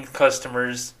unbanked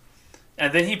customers.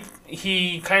 And then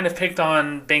he kind of picked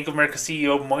on Bank of America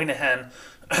CEO Moynihan,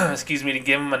 to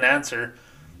give him an answer.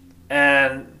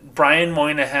 And Brian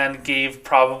Moynihan gave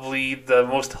probably the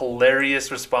most hilarious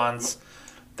response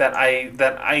that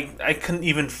I couldn't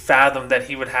even fathom that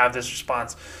he would have this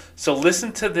response. So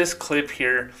listen to this clip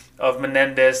here of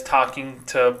Menendez talking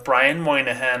to Brian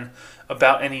Moynihan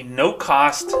about any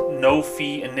no-cost,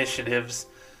 no-fee initiatives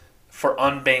for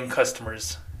unbanked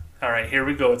customers. All right, here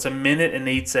we go. It's 1 minute and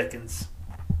 8 seconds.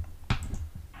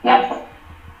 Yes.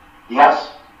 Yes.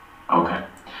 Okay.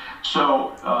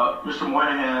 So, Mr.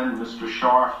 Moynihan, Mr.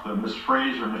 Scharf, Ms.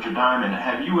 Fraser, Mr. Diamond,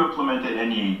 have you implemented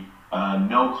any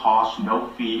no-cost,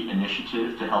 no-fee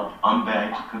initiatives to help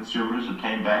unbanked consumers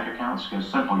obtain bank accounts? A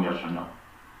simple yes or no.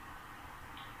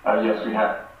 Yes, we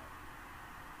have.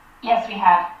 Yes, we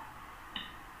have.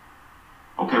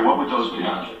 Okay, what would those be?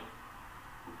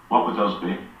 What would those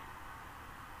be?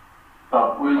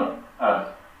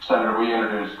 Senator, we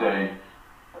introduced a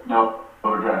no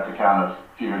overdraft account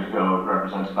a few years ago. It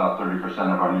represents about 30%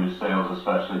 of our new sales,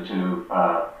 especially to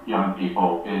young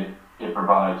people. It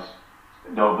provides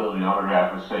no ability to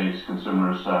overdraft, which saves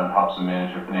consumers, helps them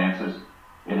manage their finances.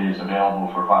 It is available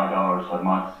for $5 a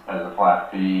month as a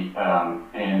flat fee,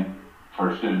 and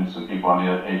for students and people on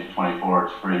the age of 24,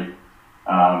 it's free.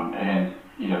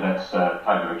 That's the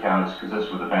type of accounts, because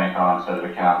this was a bank-on set of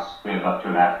accounts. We have about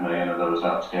 2.5 million of those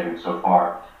outstanding so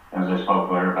far. And as I spoke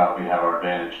earlier about, we have our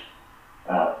Advantage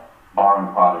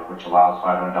borrowing product, which allows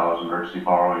 $500 emergency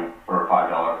borrowing for a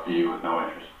 $5 fee with no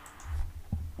interest.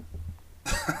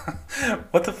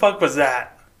 What the fuck was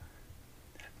that?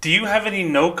 Do you have any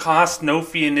no-cost,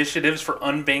 no-fee initiatives for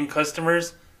unbanked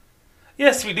customers?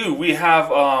 Yes, we do. We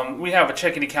have a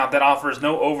checking account that offers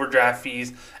no overdraft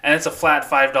fees, and it's a flat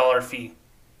 $5 fee.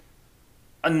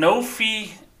 A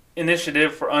no-fee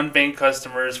initiative for unbanked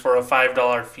customers for a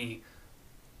 $5 fee.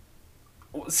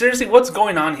 Seriously, what's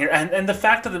going on here? And the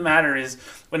fact of the matter is,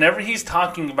 whenever he's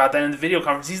talking about that in the video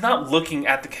conference, he's not looking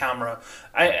at the camera.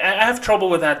 I have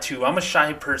trouble with that too. I'm a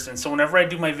shy person, so whenever I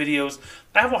do my videos,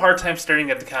 I have a hard time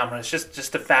staring at the camera. It's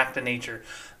just a fact of nature.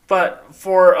 But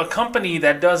for a company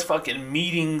that does fucking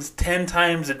meetings 10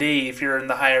 times a day, if you're in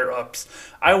the higher ups,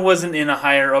 I wasn't in a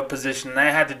higher up position, and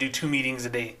I had to do 2 meetings a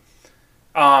day.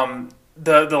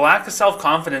 The lack of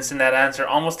self-confidence in that answer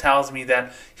almost tells me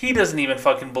that he doesn't even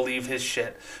fucking believe his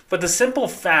shit. But the simple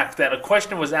fact that a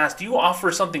question was asked, do you offer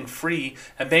something free?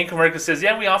 And Bank of America says,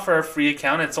 yeah, we offer a free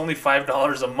account. It's only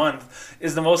 $5 a month,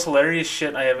 is the most hilarious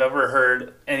shit I have ever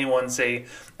heard anyone say.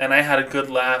 And I had a good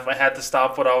laugh. I had to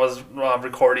stop what I was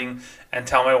recording and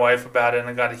tell my wife about it, and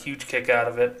I got a huge kick out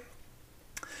of it.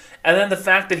 And then the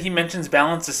fact that he mentions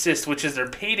Balance Assist, which is their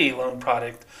payday loan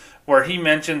product, where he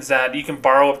mentions that you can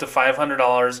borrow up to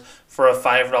 $500 for a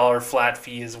 $5 flat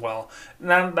fee as well.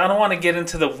 Now, I don't want to get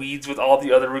into the weeds with all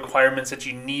the other requirements that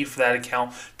you need for that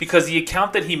account, because the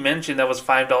account that he mentioned that was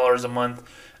 $5 a month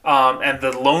and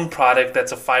the loan product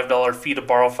that's a $5 fee to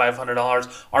borrow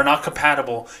 $500 are not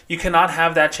compatible. You cannot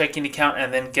have that checking account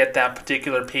and then get that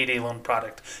particular payday loan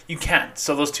product. You can't.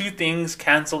 So those two things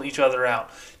cancel each other out.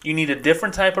 You need a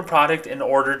different type of product in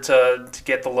order to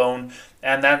get the loan,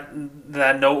 and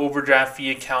that no overdraft fee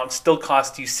account still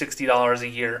costs you $60 a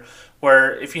year,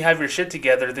 where if you have your shit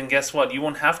together, then guess what? You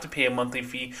won't have to pay a monthly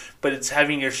fee, but it's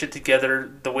having your shit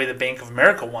together the way the Bank of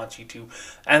America wants you to.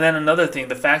 And then another thing,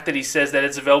 the fact that he says that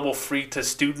it's available free to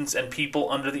students and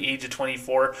people under the age of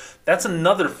 24, that's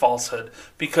another falsehood,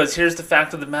 because here's the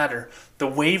fact of the matter. The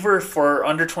waiver for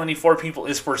under 24 people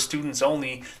is for students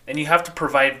only, and you have to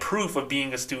provide proof of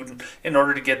being a student in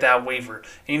order to get that waiver.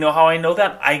 And you know how I know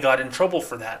that? I got in trouble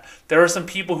for that. There are some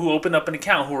people who opened up an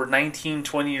account who were 19,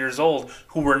 20 years old,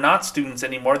 who were not students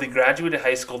anymore. They graduated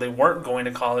high school. They weren't going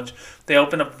to college. They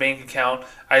opened up a bank account.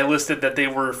 I listed that they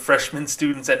were freshman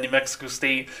students at New Mexico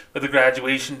State with a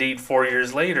graduation date 4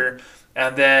 years later.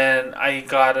 And then I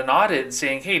got an audit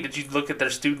saying, hey, did you look at their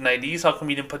student IDs? How come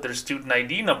you didn't put their student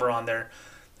ID number on there?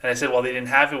 And I said, well, they didn't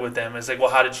have it with them. It's like, well,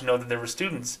 how did you know that they were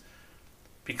students?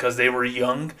 Because they were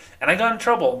young. And I got in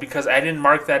trouble because I didn't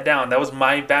mark that down. That was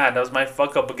my bad. That was my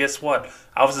fuck up. But guess what?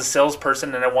 I was a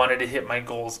salesperson and I wanted to hit my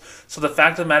goals. So the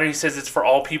fact of the matter, he says it's for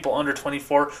all people under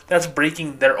 24. That's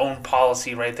breaking their own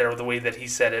policy right there, the way that he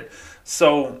said it.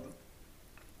 So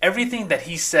everything that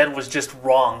he said was just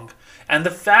wrong. And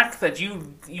the fact that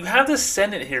you have this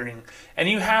Senate hearing and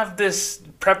you have this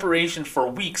preparation for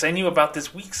weeks. I knew about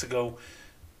this weeks ago.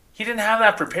 He didn't have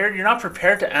that prepared. You're not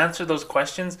prepared to answer those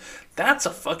questions. That's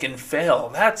a fucking fail.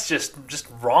 That's just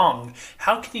wrong.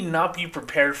 How can you not be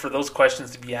prepared for those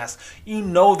questions to be asked? You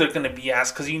know they're going to be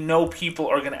asked because you know people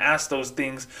are going to ask those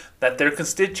things that their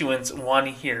constituents want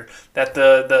to hear, that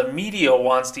the media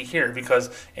wants to hear. Because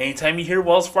anytime you hear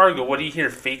Wells Fargo, what do you hear?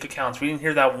 Fake accounts. We didn't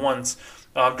hear that once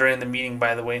during the meeting,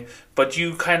 by the way. But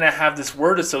you kind of have this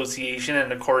word association,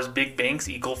 and of course big banks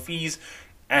equal fees.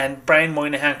 And Brian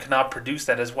Moynihan cannot produce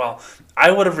that as well.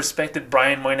 I would have respected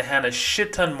Brian Moynihan a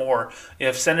shit ton more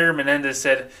if Senator Menendez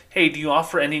said, hey, do you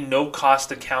offer any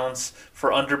no-cost accounts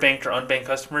for underbanked or unbanked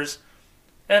customers?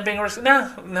 And the bank was,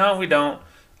 no, we don't.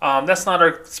 That's not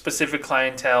our specific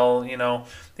clientele, you know.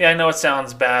 Yeah, I know it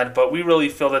sounds bad, but we really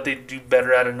feel that they do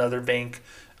better at another bank.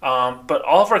 But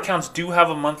all of our accounts do have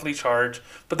a monthly charge,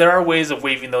 but there are ways of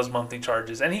waiving those monthly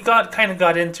charges. And he kind of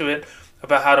got into it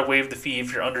about how to waive the fee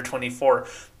if you're under 24.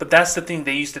 But that's the thing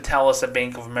they used to tell us at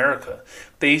Bank of America.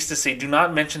 They used to say, do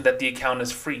not mention that the account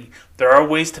is free. There are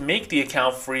ways to make the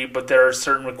account free, but there are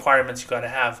certain requirements you got to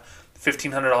have.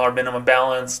 $1,500 minimum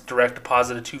balance, direct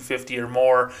deposit of $250 or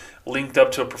more, linked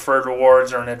up to a preferred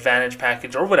rewards or an advantage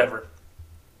package or whatever.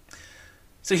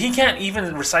 So he can't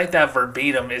even recite that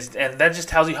verbatim, and that just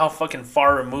tells you how fucking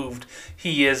far removed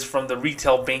he is from the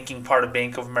retail banking part of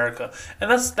Bank of America.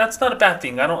 And that's not a bad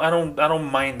thing. I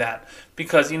don't mind that,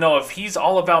 because you know, if he's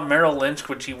all about Merrill Lynch,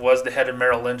 which he was the head of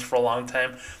Merrill Lynch for a long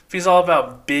time, if he's all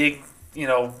about big, you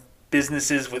know,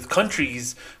 businesses with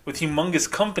countries, with humongous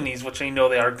companies, which I know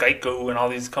they are, Geico and all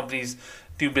these companies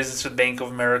do business with Bank of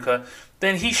America,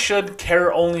 then he should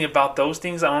care only about those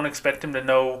things. I don't expect him to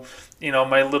know, you know,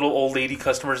 my little old lady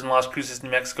customers in Las Cruces, New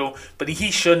Mexico, but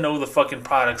he should know the fucking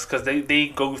products because they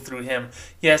go through him.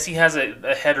 Yes, he has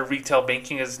a head of retail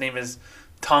banking. His name is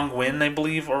Tong Win, I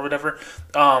believe, or whatever,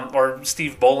 or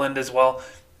Steve Boland as well.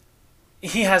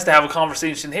 He has to have a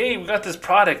conversation. Hey, we got this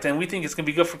product and we think it's going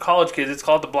to be good for college kids. It's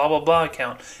called the blah, blah, blah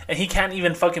account. And he can't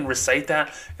even fucking recite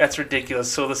that. That's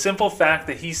ridiculous. So the simple fact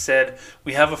that he said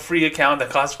we have a free account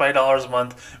that costs $5 a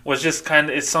month was just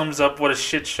kind of, it sums up what a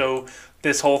shit show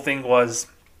this whole thing was.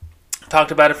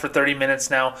 Talked about it for 30 minutes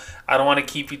now. I don't want to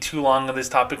keep you too long on this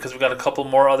topic because we've got a couple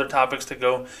more other topics to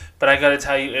go. But I got to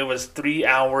tell you, it was 3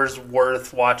 hours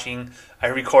worth watching. I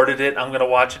recorded it. I'm going to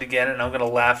watch it again and I'm going to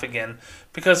laugh again.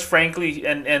 Because frankly,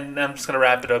 and I'm just going to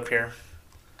wrap it up here.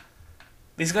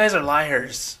 These guys are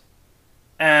liars.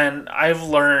 And I've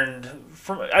learned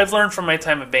from my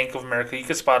time at Bank of America, you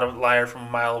can spot a liar from a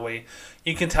mile away.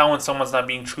 You can tell when someone's not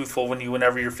being truthful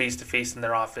whenever you're face to face in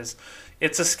their office.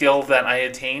 It's a skill that I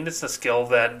attained. It's a skill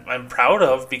that I'm proud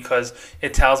of because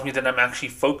it tells me that I'm actually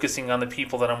focusing on the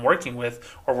people that I'm working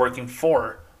with or working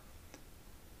for.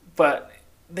 But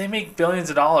they make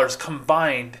billions of dollars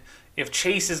combined. If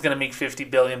Chase is going to make $50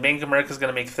 billion, Bank of America is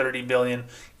going to make $30 billion,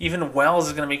 even Wells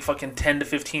is going to make fucking $10 to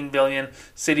 $15 billion,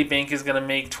 Citibank is going to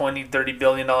make $20, $30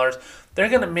 billion. They're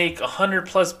going to make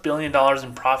 $100+ billion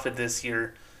in profit this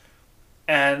year.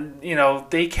 And, you know,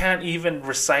 they can't even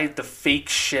recite the fake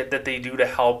shit that they do to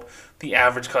help the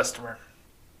average customer.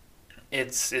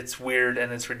 It's weird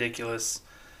and it's ridiculous.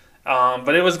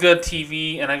 But it was good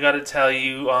TV, and I got to tell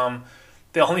you,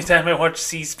 the only time I watch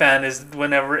C-SPAN is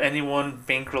whenever anyone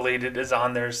bank-related is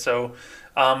on there. So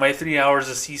my 3 hours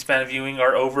of C-SPAN viewing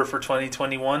are over for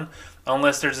 2021,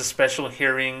 unless there's a special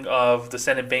hearing of the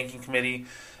Senate Banking Committee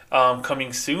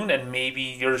coming soon, and maybe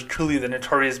yours truly, the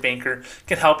Notorious Banker,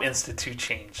 can help institute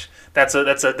change. That's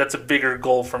a bigger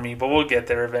goal for me, but we'll get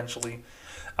there eventually.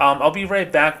 I'll be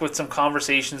right back with some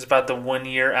conversations about the 1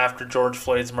 year after George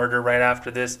Floyd's murder right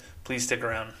after this. Please stick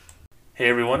around. Hey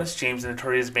everyone, it's James the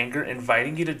Notorious Banker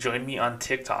inviting you to join me on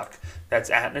TikTok. That's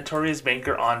at Notorious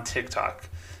Banker on TikTok.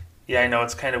 Yeah, I know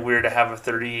it's kind of weird to have a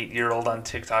 38-year-old on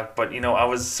TikTok, but I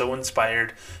was so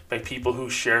inspired by people who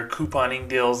share couponing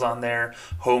deals on there,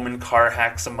 home and car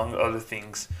hacks, among other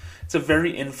things. It's a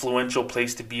very influential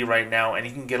place to be right now, and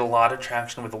you can get a lot of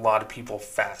traction with a lot of people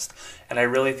fast. And I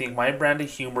really think my brand of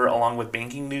humor, along with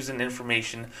banking news and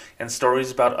information and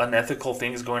stories about unethical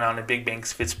things going on in big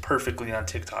banks, fits perfectly on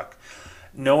TikTok.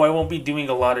 No, I won't be doing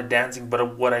a lot of dancing,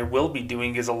 but what I will be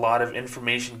doing is a lot of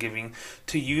information giving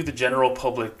to you, the general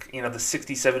public, the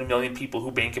 67 million people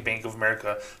who bank at Bank of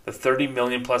America, the 30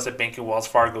 million plus at Bank of Wells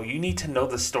Fargo. You need to know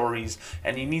the stories,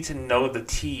 and you need to know the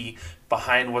tea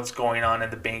behind what's going on in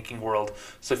the banking world.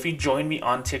 So if you join me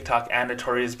on TikTok at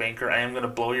Notorious Banker, I am going to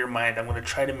blow your mind. I'm going to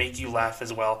try to make you laugh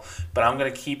as well, but I'm going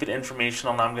to keep it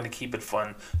informational and I'm going to keep it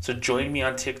fun. So join me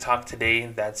on TikTok today.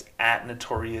 That's at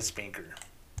Notorious Banker.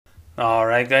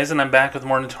 Alright guys, and I'm back with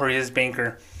more Notorious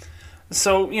Banker.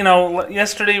 So,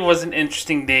 yesterday was an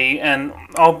interesting day, and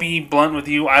I'll be blunt with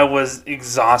you, I was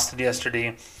exhausted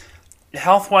yesterday.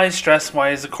 Health-wise,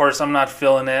 stress-wise, of course, I'm not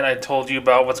feeling it. I told you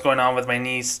about what's going on with my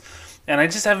niece, and I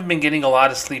just haven't been getting a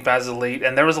lot of sleep as of late,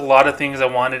 and there was a lot of things I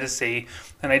wanted to say,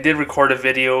 and I did record a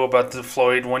video about the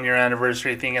Floyd 1 year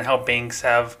anniversary thing and how banks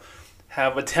have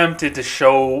attempted to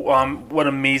show what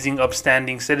amazing,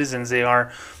 upstanding citizens they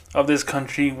are of this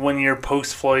country 1 year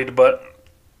post-Floyd, but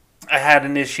I had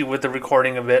an issue with the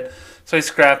recording of it, so I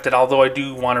scrapped it, although I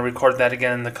do want to record that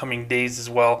again in the coming days as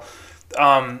well.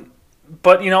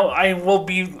 But, I will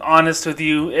be honest with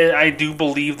you, I do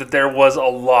believe that there was a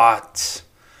lot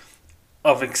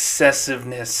of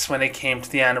excessiveness when it came to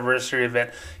the anniversary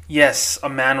event. Yes, a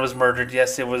man was murdered.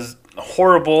 Yes, it was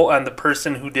horrible, and the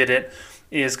person who did it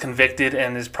is convicted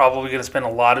and is probably going to spend a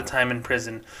lot of time in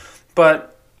prison.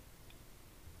 But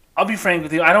I'll be frank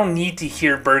with you, I don't need to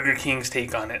hear Burger King's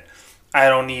take on it. I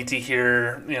don't need to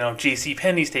hear,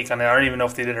 JCPenney's take on it. I don't even know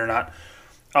if they did or not.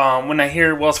 When I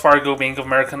hear Wells Fargo, Bank of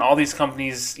America, and all these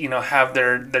companies, have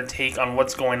their take on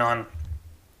what's going on,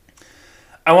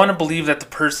 I want to believe that the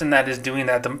person that is doing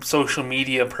that, the social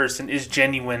media person, is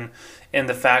genuine in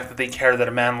the fact that they care that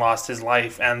a man lost his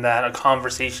life and that a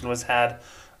conversation was had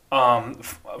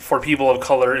for people of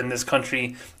color in this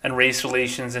country and race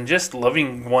relations and just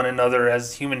loving one another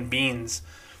as human beings.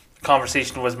 The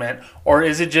conversation was meant. Or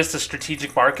is it just a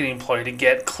strategic marketing ploy to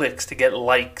get clicks, to get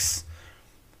likes?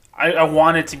 I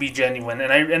want it to be genuine,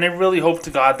 and I really hope to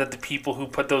God that the people who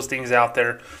put those things out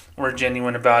there were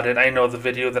genuine about it. I know the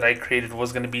video that I created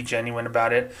was going to be genuine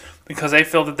about it because I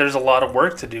feel that there's a lot of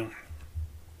work to do.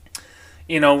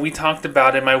 We talked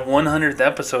about in my 100th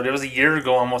episode, it was a year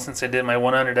ago almost since I did my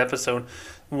 100th episode,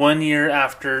 1 year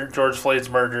after George Floyd's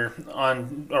murder,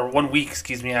 1 week,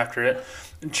 after it,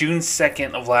 June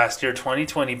 2nd of last year,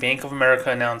 2020, Bank of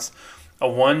America announced a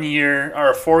 4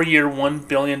 year, $1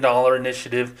 billion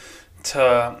initiative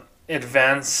to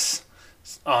advance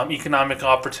economic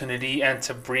opportunity and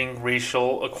to bring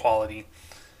racial equality.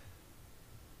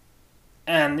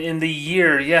 And in the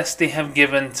year, yes, they have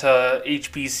given to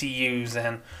HBCUs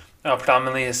and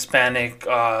predominantly Hispanic,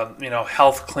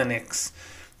 health clinics.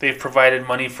 They've provided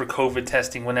money for COVID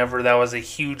testing whenever that was a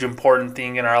huge important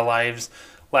thing in our lives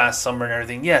last summer and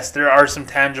everything. Yes, there are some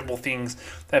tangible things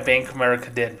that Bank of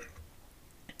America did.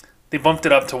 They bumped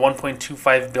it up to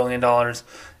 $1.25 billion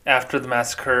after the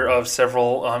massacre of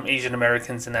several Asian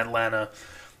Americans in Atlanta.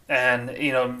 And,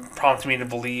 prompted me to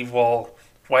believe, well,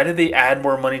 why did they add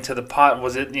more money to the pot?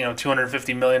 Was it,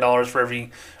 $250 million for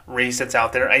every race that's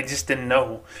out there? I just didn't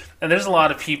know. And there's a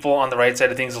lot of people on the right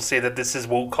side of things will say that this is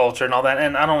woke culture and all that,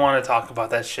 and I don't want to talk about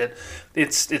that shit.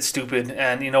 It's stupid.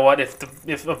 And you know what?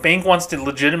 If a bank wants to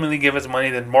legitimately give us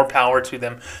money, then more power to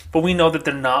them. But we know that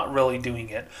they're not really doing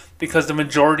it because the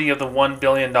majority of the $1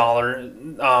 billion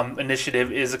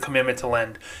initiative is a commitment to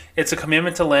lend. It's a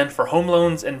commitment to lend for home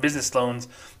loans and business loans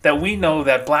that we know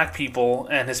that black people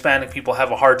and Hispanic people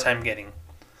have a hard time getting.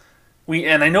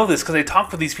 And I know this because I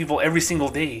talk with these people every single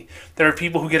day. There are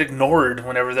people who get ignored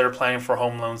whenever they're applying for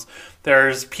home loans.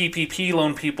 There's PPP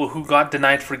loan people who got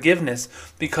denied forgiveness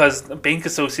because bank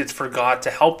associates forgot to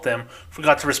help them,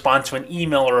 forgot to respond to an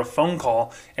email or a phone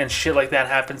call, and shit like that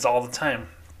happens all the time.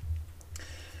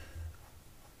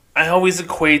 I always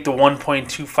equate the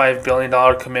 $1.25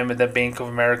 billion commitment that Bank of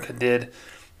America did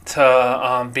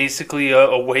to basically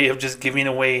a way of just giving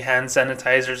away hand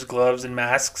sanitizers, gloves, and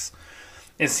masks.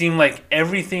 It seemed like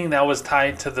everything that was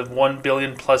tied to the $1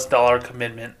 billion plus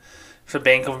commitment for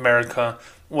Bank of America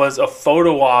was a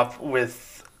photo op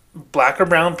with black or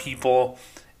brown people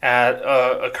at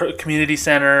a community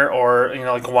center or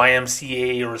like a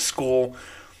YMCA or a school,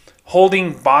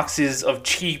 holding boxes of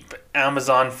cheap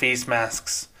Amazon face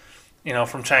masks,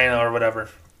 from China or whatever.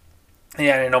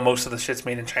 Yeah, I know most of the shit's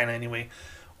made in China anyway.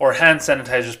 Or hand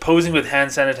sanitizers, posing with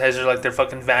hand sanitizer like they're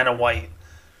fucking Vanna White.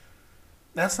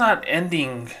 That's not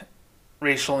ending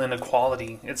racial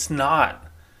inequality. It's not.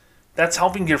 That's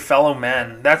helping your fellow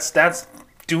man. That's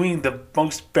doing the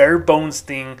most bare bones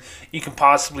thing you can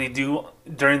possibly do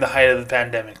during the height of the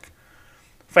pandemic.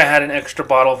 If I had an extra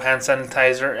bottle of hand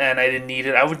sanitizer and I didn't need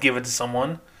it, I would give it to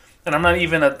someone. And I'm not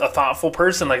even a thoughtful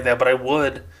person like that, but I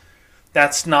would.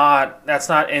 That's not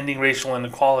ending racial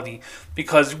inequality,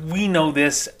 because we know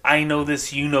this, I know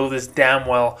this, you know this damn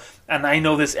well, and I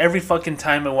know this every fucking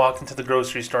time I walk into the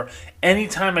grocery store.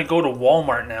 Anytime I go to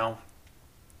Walmart now,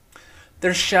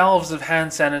 there's shelves of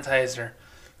hand sanitizer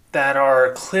that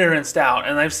are clearanced out,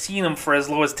 and I've seen them for as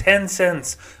low as 10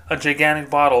 cents a gigantic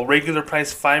bottle, regular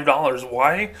price $5.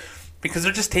 Why? Because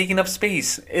they're just taking up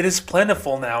space. It is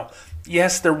plentiful now.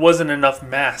 Yes, there wasn't enough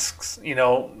masks,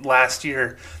 last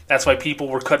year. That's why people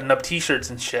were cutting up t-shirts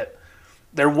and shit.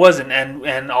 There wasn't,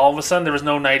 and all of a sudden there was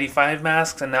no 95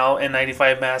 masks, and now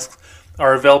N95 masks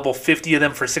are available, 50 of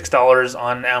them for $6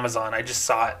 on Amazon. I just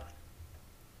saw it.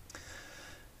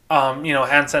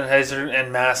 Hand sanitizer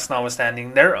and masks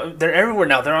notwithstanding, they're everywhere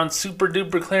now. They're on super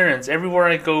duper clearance. Everywhere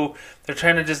I go, they're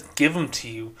trying to just give them to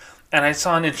you. And I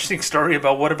saw an interesting story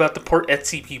about what about the poor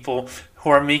Etsy people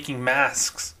who are making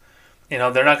masks. They're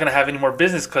not going to have any more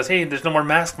business because, hey, there's no more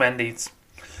mask mandates.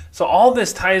 So all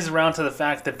this ties around to the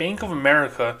fact that Bank of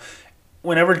America,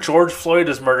 whenever George Floyd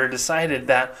was murdered, decided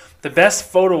that the best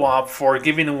photo op for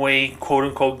giving away, quote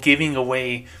unquote, giving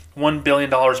away $1 billion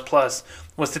plus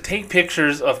was to take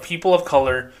pictures of people of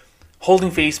color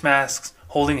holding face masks,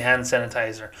 holding hand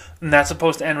sanitizer. And that's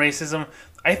supposed to end racism?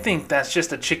 I think that's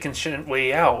just a chicken shit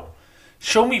way out.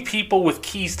 Show me people with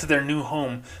keys to their new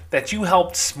home that you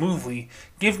helped smoothly.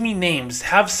 Give me names.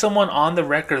 Have someone on the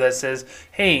record that says,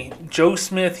 hey, Joe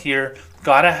Smith here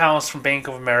got a house from Bank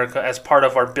of America as part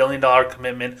of our $1 billion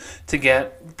commitment to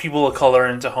get people of color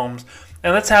into homes.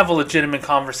 And let's have a legitimate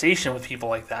conversation with people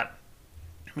like that.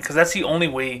 Because that's the only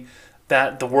way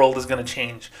that the world is going to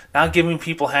change. Not giving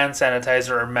people hand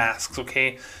sanitizer or masks,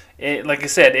 okay? Like I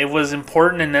said, it was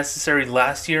important and necessary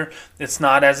last year. It's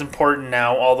not as important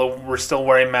now, although we're still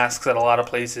wearing masks at a lot of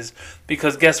places.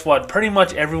 Because guess what? Pretty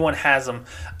much everyone has them.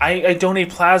 I donate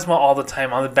plasma all the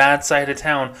time on the bad side of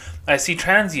town. I see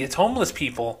transients, homeless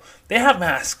people. They have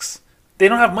masks. They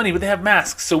don't have money, but they have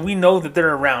masks. So we know that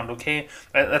they're around, okay?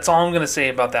 That's all I'm going to say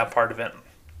about that part of it.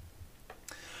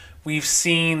 We've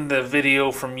seen the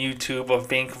video from YouTube of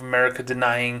Bank of America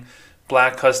denying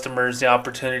black customers the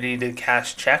opportunity to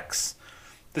cash checks,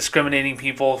 discriminating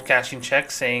people cashing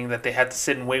checks, saying that they had to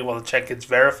sit and wait while the check gets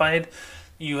verified.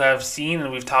 You have seen,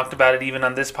 and we've talked about it even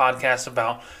on this podcast,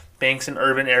 about banks in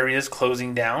urban areas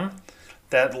closing down.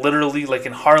 That literally, like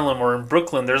in Harlem or in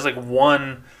Brooklyn, there's like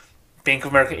one Bank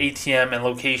of America ATM and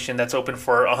location that's open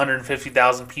for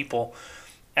 150,000 people,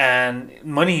 and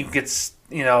money gets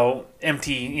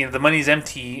empty. The money's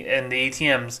empty in the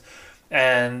ATMs.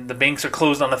 And the banks are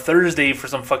closed on a Thursday for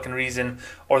some fucking reason,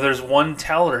 or there's one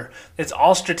teller. It's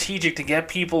all strategic to get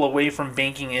people away from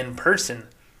banking in person.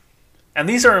 And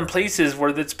these are in places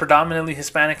where it's predominantly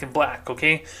Hispanic and black,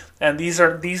 okay? And these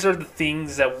are the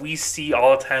things that we see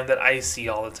all the time, that I see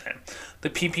all the time. The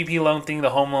PPP loan thing,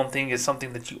 the home loan thing is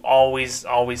something that you always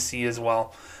see as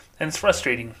well. And it's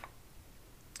frustrating.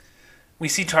 We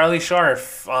see Charlie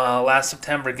Scharf last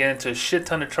September get into a shit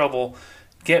ton of trouble,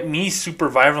 get me super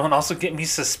viral, and also get me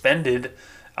suspended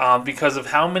because of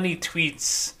how many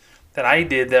tweets that I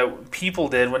did, that people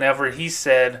did, whenever he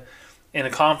said in a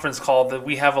conference call that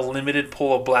we have a limited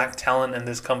pool of black talent in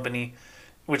this company,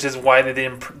 which is why they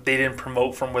didn't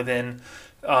promote from within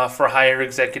for higher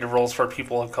executive roles for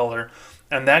people of color.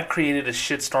 And that created a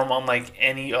shitstorm unlike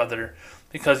any other.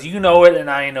 Because you know it and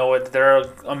I know it. There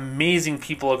are amazing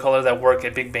people of color that work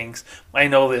at big banks. I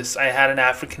know this. I had an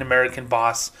African American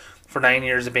boss for 9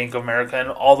 years at Bank of America, and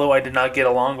although I did not get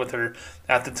along with her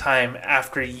at the time,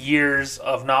 after years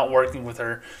of not working with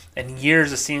her and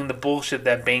years of seeing the bullshit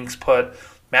that banks put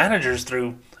managers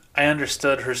through, I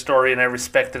understood her story and I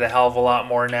respect it a hell of a lot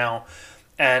more now.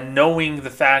 And knowing the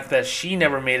fact that she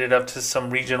never made it up to some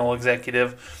regional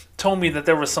executive told me that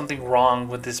there was something wrong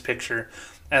with this picture.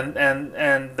 And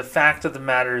the fact of the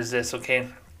matter is this, okay?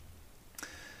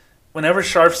 Whenever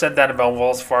Scharf said that about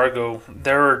Wells Fargo,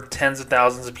 there were tens of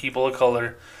thousands of people of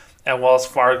color at Wells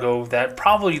Fargo that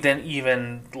probably didn't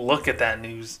even look at that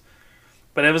news.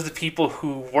 But it was the people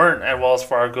who weren't at Wells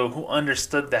Fargo who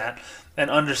understood that, and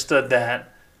understood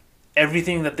that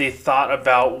everything that they thought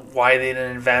about why they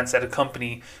didn't advance at a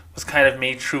company was kind of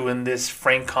made true in this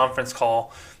frank conference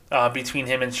call between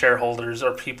him and shareholders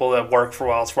or people that work for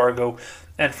Wells Fargo.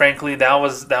 And frankly, that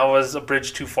was a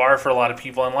bridge too far for a lot of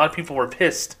people, and a lot of people were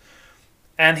pissed.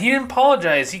 And he didn't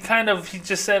apologize. He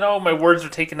just said, "Oh, my words were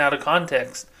taken out of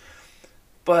context."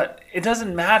 But it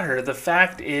doesn't matter. The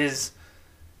fact is,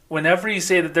 whenever you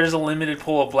say that there's a limited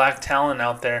pool of black talent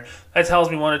out there, that tells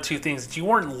me one of two things: that you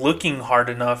weren't looking hard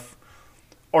enough,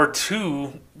 or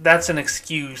two, that's an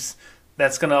excuse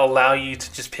that's going to allow you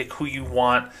to just pick who you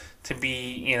want to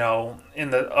be, in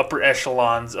the upper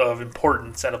echelons of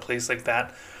importance at a place like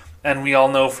that. And we all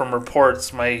know from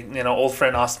reports, my old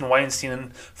friend Austin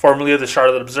Weinstein, formerly of the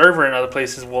Charlotte Observer and other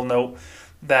places, will note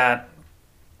that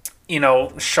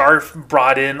Scharf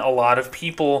brought in a lot of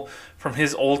people from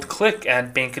his old clique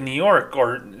at Bank of New York,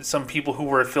 or some people who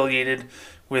were affiliated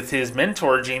with his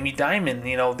mentor, Jamie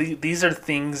Dimon. These are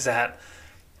things that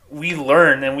we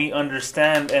learn and we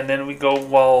understand, and then we go,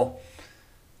 well,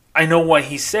 I know why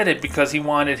he said it, because he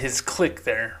wanted his clique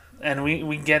there. And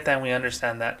we get that, and we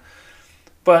understand that.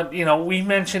 But, we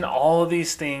mentioned all of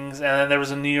these things, and then there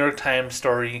was a New York Times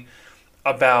story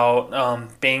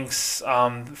about banks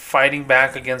fighting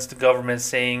back against the government,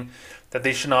 saying that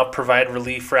they should not provide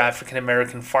relief for African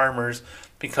American farmers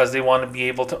because they want to be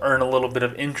able to earn a little bit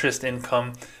of interest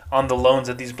income on the loans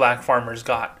that these black farmers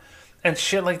got. And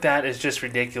shit like that is just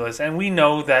ridiculous. And we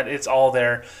know that it's all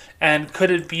there. And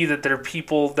could it be that there are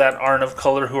people that aren't of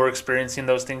color who are experiencing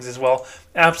those things as well?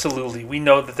 Absolutely. We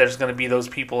know that there's going to be those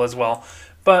people as well.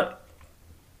 But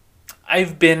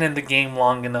I've been in the game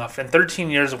long enough. And 13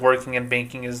 years of working in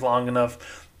banking is long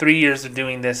enough. 3 years of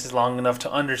doing this is long enough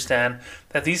to understand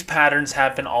that these patterns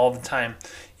happen all the time.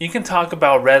 You can talk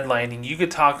about redlining. You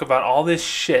could talk about all this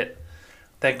shit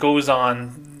that goes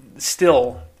on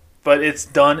still, but it's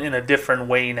done in a different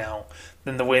way now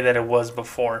than the way that it was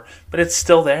before. But it's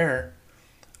still there.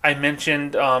 I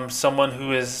mentioned someone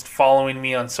who is following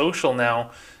me on social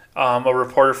now, a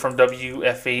reporter from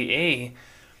WFAA,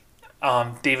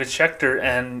 David Schechter,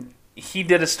 and he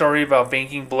did a story about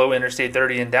banking below Interstate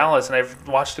 30 in Dallas, and I've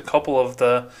watched a couple of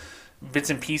the bits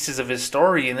and pieces of his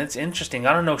story, and it's interesting.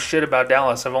 I don't know shit about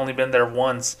Dallas. I've only been there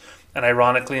once, and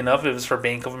ironically enough, it was for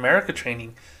Bank of America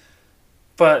training.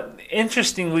 But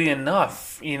interestingly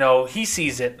enough, he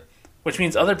sees it, which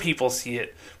means other people see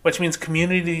it, which means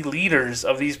community leaders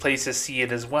of these places see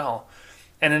it as well.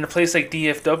 And in a place like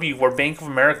DFW, where Bank of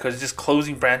America is just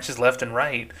closing branches left and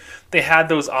right, they had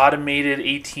those automated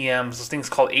ATMs, those things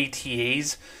called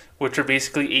ATAs, which are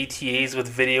basically ATAs with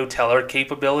video teller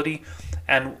capability.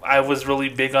 And I was really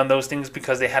big on those things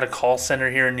because they had a call center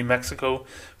here in New Mexico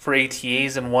for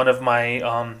ATAs, and one of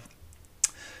my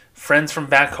friends from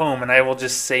back home, and I will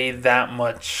just say that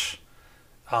much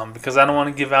because I don't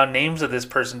want to give out names of this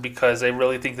person, because I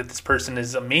really think that this person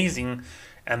is amazing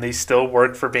and they still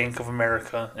work for Bank of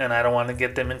America, and I don't want to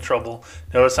get them in trouble.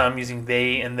 Notice I'm using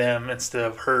they and them instead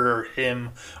of her or him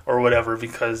or whatever,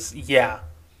 because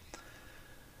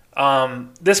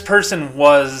this person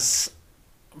was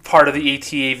part of the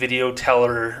ATA video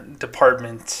teller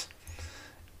department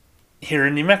here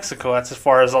in New Mexico. That's as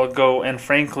far as I'll go, and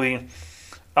frankly,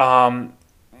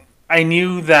 I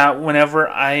knew that whenever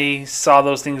I saw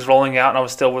those things rolling out and I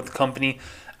was still with the company,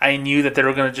 I knew that they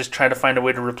were going to just try to find a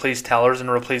way to replace tellers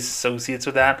and replace associates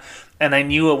with that. And I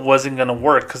knew it wasn't going to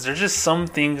work, because there's just some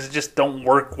things that just don't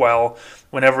work well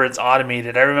whenever it's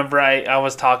automated. I remember I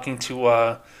was talking to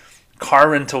a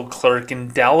car rental clerk in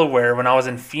Delaware when I was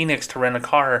in Phoenix to rent a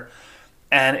car.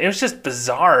 And it was just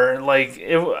bizarre. Like,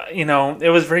 it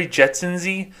was very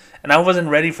Jetsons-y. And I wasn't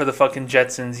ready for the fucking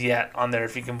Jetsons yet on there,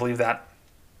 if you can believe that.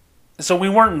 So we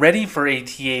weren't ready for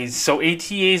ATAs. So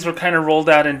ATAs were kind of rolled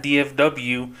out in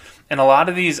DFW and a lot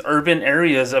of these urban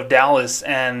areas of Dallas,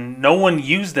 and no one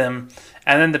used them.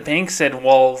 And then the bank said,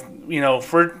 well,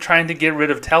 if we're trying to get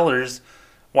rid of tellers,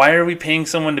 why are we paying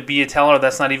someone to be a teller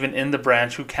that's not even in the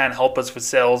branch, who can't help us with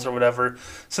sales or whatever?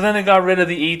 So then they got rid of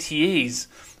the ATAs.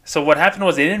 So what happened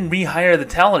was they didn't rehire the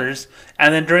tellers,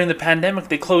 and then during the pandemic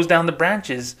they closed down the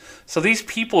branches. So these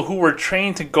people who were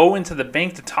trained to go into the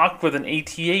bank to talk with an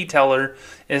ATA teller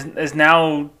is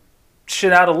now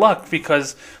shit out of luck,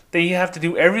 because they have to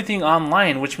do everything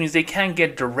online, which means they can't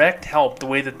get direct help the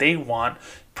way that they want,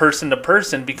 person to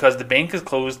person, because the bank is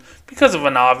closed because of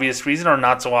an obvious reason or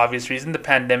not so obvious reason. The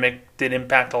pandemic did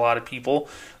impact a lot of people,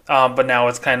 but now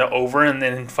it's kind of over. And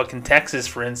then in fucking Texas,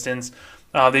 for instance,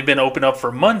 they've been open up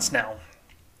for months now.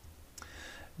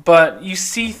 But you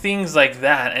see things like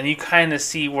that, and you kind of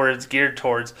see where it's geared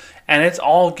towards. And it's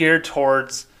all geared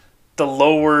towards the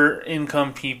lower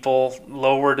income people,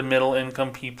 lower to middle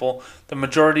income people, the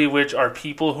majority of which are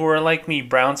people who are like me,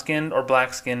 brown skinned or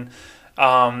black skinned,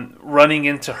 running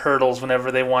into hurdles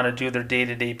whenever they want to do their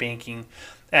day-to-day banking.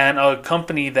 And a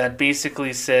company that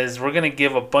basically says, we're going to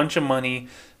give a bunch of money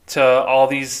to all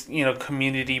these,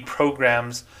 community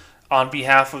programs on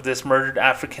behalf of this murdered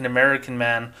African American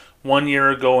man 1 year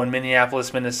ago in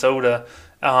Minneapolis, Minnesota.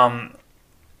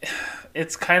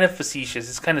 It's kind of facetious.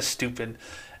 It's kind of stupid.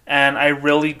 And I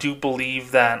really do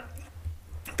believe that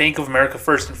Bank of America,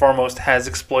 first and foremost, has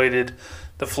exploited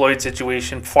the Floyd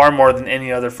situation far more than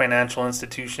any other financial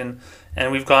institution.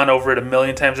 And we've gone over it a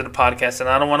million times in the podcast, and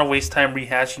I don't want to waste time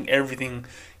rehashing everything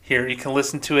here. You can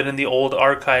listen to it in the old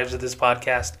archives of this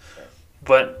podcast.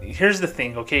 But here's the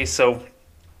thing, okay? So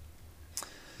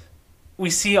we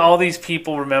see all these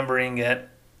people remembering it,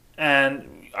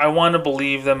 and I want to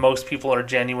believe that most people are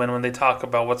genuine when they talk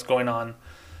about what's going on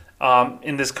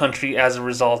in this country as a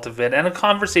result of it. And a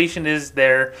conversation is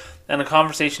there, and a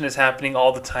conversation is happening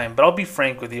all the time. But I'll be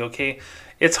frank with you, okay?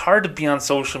 It's hard to be on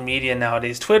social media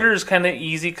nowadays. Twitter is kind of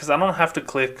easy because I don't have to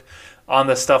click on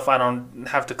the stuff I don't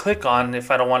have to click on if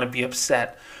I don't want to be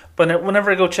upset. But whenever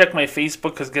I go check my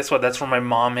Facebook, because guess what? That's where my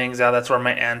mom hangs out. That's where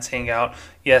my aunts hang out.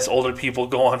 Yes, older people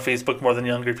go on Facebook more than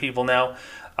younger people now.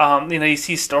 You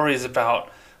see stories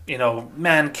about,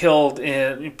 man killed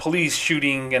in police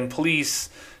shooting and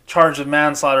police charged with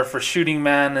manslaughter for shooting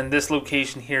man in this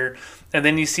location here. And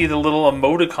then you see the little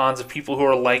emoticons of people who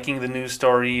are liking the news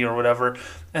story or whatever.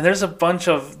 And there's a bunch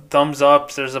of thumbs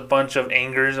ups. There's a bunch of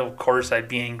angers. Of course, I'd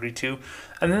be angry too.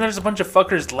 And then there's a bunch of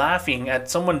fuckers laughing at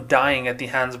someone dying at the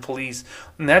hands of police.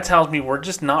 And that tells me we're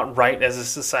just not right as a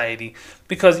society.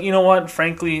 Because you know what?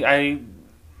 Frankly, I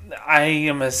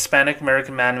am a Hispanic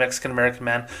American man, Mexican American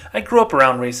man. I grew up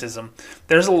around racism.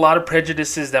 There's a lot of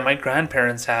prejudices that my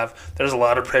grandparents have. There's a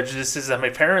lot of prejudices that my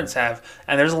parents have.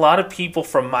 And there's a lot of people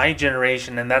from my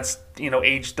generation, and that's,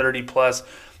 age 30 plus,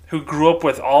 who grew up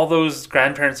with all those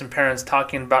grandparents and parents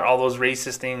talking about all those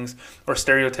racist things or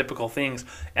stereotypical things,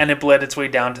 and it bled its way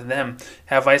down to them.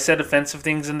 Have I said offensive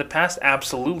things in the past?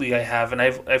 Absolutely I have, and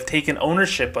I've taken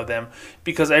ownership of them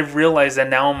because I've realized that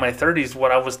now in my 30s,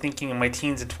 what I was thinking in my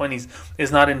teens and 20s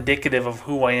is not indicative of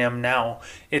who I am now.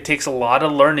 It takes a lot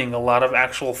of learning, a lot of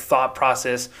actual thought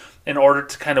process in order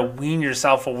to kind of wean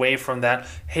yourself away from that,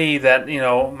 hey, that,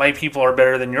 my people are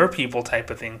better than your people type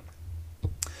of thing.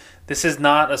 This is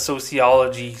not a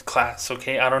sociology class,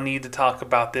 okay? I don't need to talk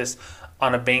about this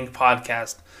on a bank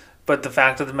podcast. But the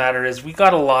fact of the matter is we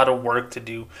got a lot of work to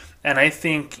do. And I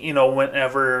think,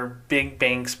 whenever big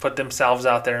banks put themselves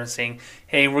out there and saying,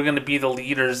 hey, we're going to be the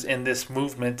leaders in this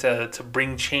movement to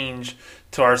bring change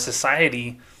to our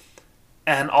society,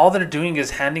 and all they're doing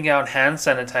is handing out hand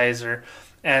sanitizer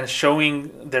and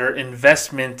showing their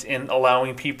investment in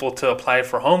allowing people to apply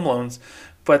for home loans,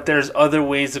 but there's other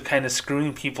ways of kind of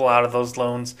screwing people out of those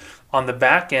loans on the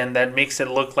back end that makes it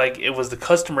look like it was the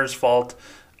customer's fault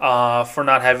for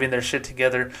not having their shit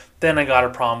together, then I got a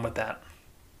problem with that.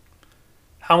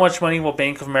 How much money will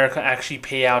Bank of America actually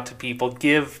pay out to people,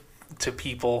 give to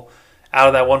people out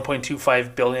of that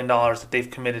 $1.25 billion that they've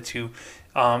committed to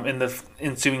in the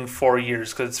ensuing 4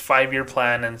 years? Because it's a 5-year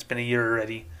plan and it's been a year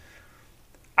already.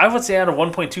 I would say out of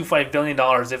 $1.25 billion,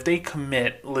 if they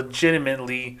commit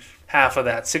legitimately half of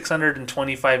that,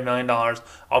 $625 million,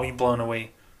 I'll be blown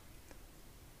away.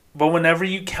 But whenever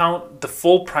you count the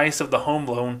full price of the home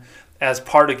loan as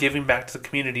part of giving back to the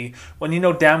community, when you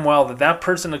know damn well that that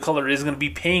person of color is going to be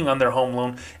paying on their home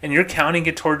loan and you're counting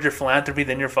it towards your philanthropy,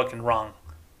 then you're fucking wrong.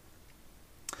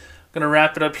 I'm going to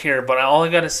wrap it up here, but all I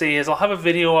got to say is I'll have a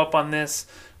video up on this.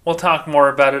 We'll talk more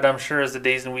about it, I'm sure, as the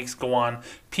days and weeks go on.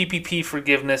 PPP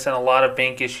forgiveness and a lot of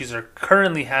bank issues are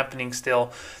currently happening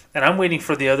still. And I'm waiting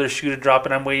for the other shoe to drop,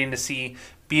 and I'm waiting to see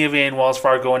BofA and Wells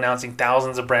Fargo announcing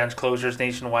thousands of branch closures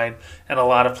nationwide and a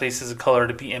lot of places of color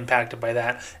to be impacted by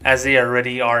that, as they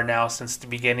already are now since the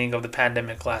beginning of the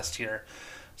pandemic last year.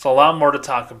 So a lot more to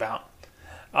talk about.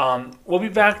 We'll be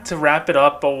back to wrap it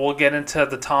up, but we'll get into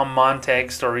the Tom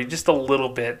Montag story just a little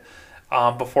bit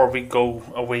before we go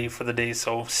away for the day,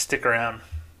 so stick around.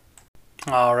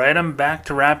 All right, I'm back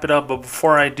to wrap it up, but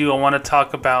before I do, I want to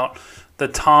talk about the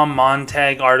Tom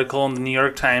Montag article in the New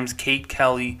York Times. Kate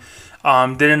Kelly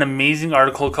did an amazing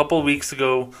article a couple of weeks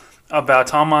ago about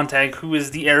Tom Montag, who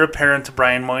is the heir apparent to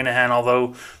Brian Moynihan,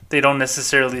 although they don't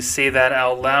necessarily say that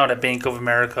out loud at Bank of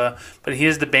America, but he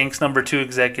is the bank's number 2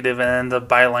 executive, and the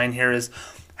byline here is,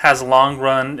 has long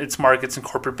run its markets and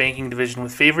corporate banking division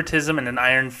with favoritism and an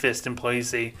iron fist, employees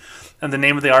say. And the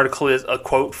name of the article is a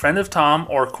quote, friend of Tom,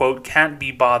 or quote, can't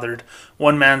be bothered.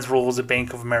 One man's rules at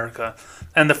Bank of America.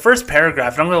 And the first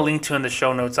paragraph, and I'm going to link to in the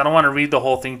show notes. I don't want to read the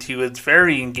whole thing to you. It's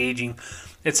very engaging.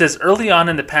 It says, early on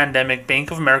in the pandemic,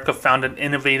 Bank of America found an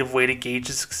innovative way to gauge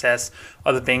the success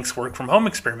of the bank's work from home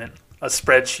experiment. A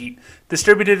spreadsheet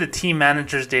distributed to team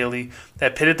managers daily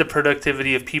that pitted the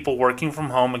productivity of people working from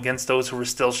home against those who were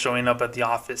still showing up at the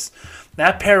office.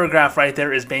 That paragraph right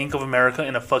there is Bank of America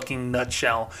in a fucking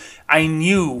nutshell. I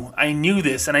knew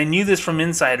this, and I knew this from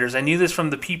insiders. I knew this from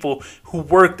the people who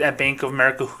worked at Bank of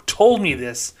America who told me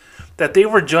this, that they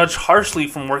were judged harshly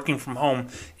from working from home.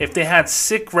 If they had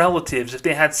sick relatives, if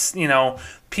they had,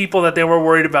 people that they were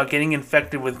worried about getting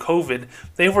infected with COVID,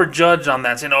 they were judged on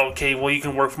that, saying, okay, well, you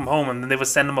can work from home, and then they would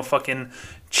send them a fucking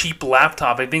cheap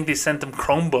laptop. I think they sent them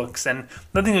Chromebooks, and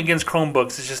nothing against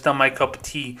Chromebooks, it's just not my cup of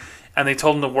tea. And they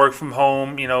told them to work from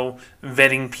home, vetting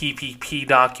PPP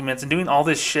documents and doing all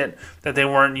this shit that they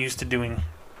weren't used to doing.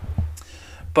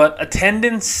 But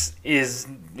attendance is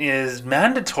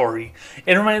mandatory.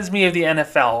 It reminds me of the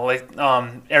NFL.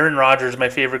 Like Aaron Rodgers, my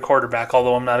favorite quarterback,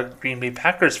 although I'm not a Green Bay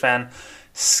Packers fan,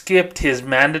 skipped his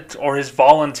his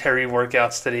voluntary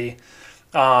workouts today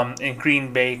in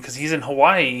Green Bay because he's in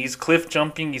Hawaii. He's cliff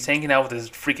jumping. He's hanging out with his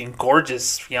freaking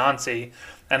gorgeous fiance,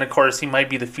 and of course he might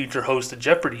be the future host of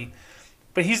Jeopardy.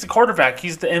 But he's the quarterback.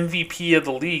 He's the MVP of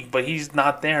the league, but he's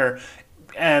not there.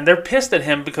 And they're pissed at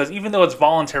him because even though it's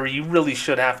voluntary, you really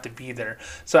should have to be there.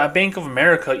 So at Bank of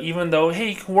America, even though, hey,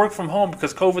 you can work from home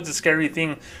because COVID's a scary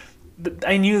thing,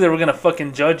 I knew they were going to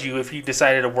fucking judge you if you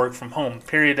decided to work from home.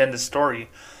 Period. End of story.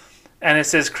 And it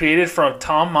says, created from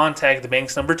Tom Montag, the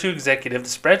bank's number 2 executive, the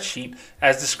spreadsheet,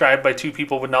 as described by 2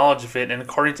 people with knowledge of it, and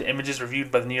according to images reviewed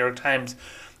by the New York Times,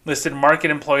 listed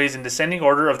market employees in descending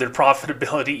order of their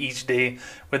profitability each day,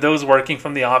 with those working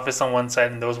from the office on one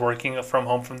side and those working from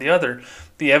home from the other.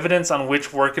 The evidence on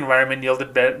which work environment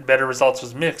yielded better results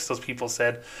was mixed, those people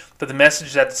said, but the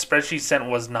message that the spreadsheet sent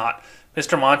was not.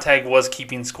 Mr. Montag was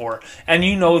keeping score. And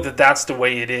you know that that's the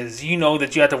way it is. You know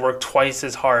that you have to work twice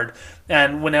as hard.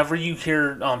 And whenever you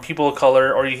hear people of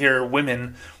color or you hear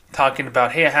women talking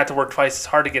about, hey, I had to work twice as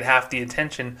hard to get half the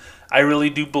attention, I really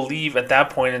do believe at that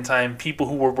point in time, people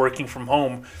who were working from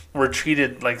home were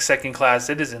treated like second-class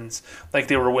citizens, like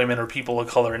they were women or people of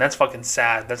color. And that's fucking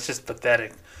sad. That's just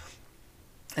pathetic.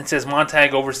 It says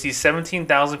Montag oversees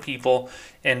 17,000 people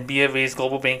in BofA's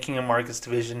Global Banking and Markets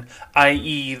Division,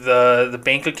 i.e. the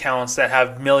bank accounts that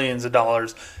have millions of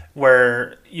dollars,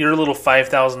 where your little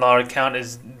 $5,000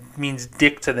 account means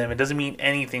dick to them. It doesn't mean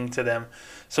anything to them.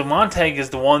 So Montag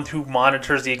is the one who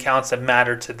monitors the accounts that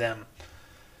matter to them.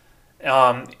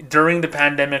 During the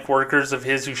pandemic, workers of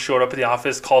his who showed up at the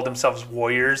office called themselves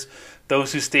warriors.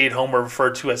 Those who stayed home were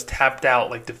referred to as tapped out,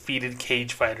 like defeated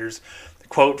cage fighters.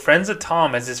 Quote, friends of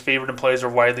Tom, as his favorite employees are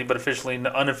widely but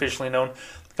unofficially known,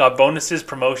 got bonuses,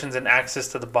 promotions, and access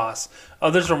to the boss.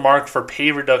 Others were marked for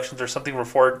pay reductions or something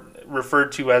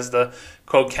referred to as the,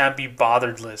 quote, can't be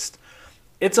bothered list.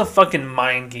 It's a fucking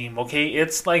mind game, okay?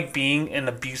 It's like being in an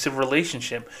abusive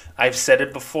relationship. I've said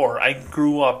it before. I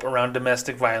grew up around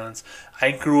domestic violence.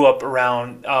 I grew up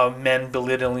around men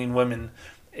belittling women.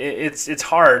 It's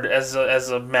hard as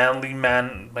a manly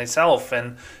man myself,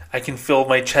 and I can feel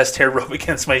my chest hair rub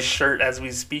against my shirt as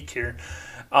we speak here.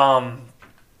 I'm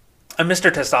Mr.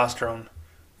 Testosterone,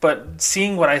 but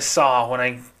seeing what I saw when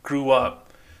I grew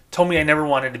up told me I never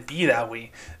wanted to be that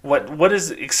way. What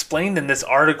is explained in this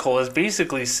article is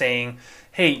basically saying,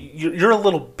 hey, you're a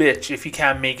little bitch if you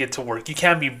can't make it to work. You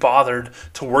can't be bothered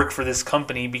to work for this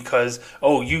company because,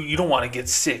 you don't want to get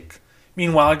sick.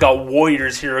 Meanwhile, I got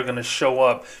warriors here who are going to show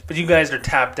up, but you guys are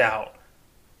tapped out.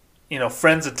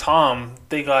 Friends of Tom,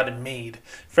 they got it made.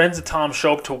 Friends of Tom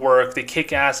show up to work. They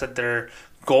kick ass at their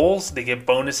goals. They get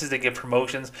bonuses. They get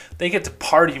promotions. They get to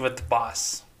party with the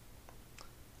boss.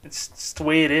 It's the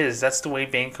way it is. That's the way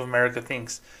Bank of America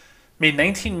thinks. Made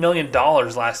 $19 million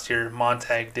last year,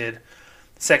 Montag did.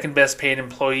 Second best paid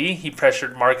employee. He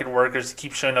pressured market workers to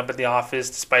keep showing up at the office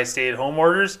despite stay-at-home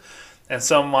orders. And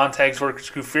some Montag's workers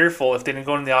grew fearful if they didn't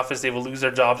go into the office, they would lose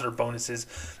their jobs or bonuses.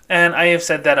 And I have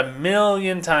said that a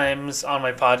million times on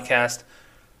my podcast.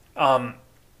 I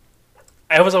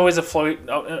was always afraid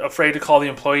to call the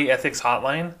employee ethics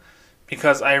hotline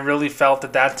because I really felt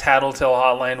that tattletale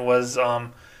hotline was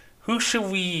who should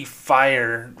we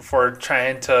fire for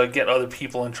trying to get other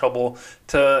people in trouble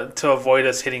to avoid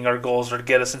us hitting our goals or to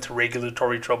get us into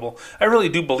regulatory trouble. I really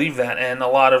do believe that, and a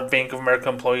lot of Bank of America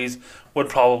employees would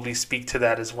probably speak to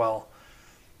that as well.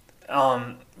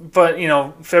 But,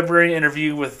 February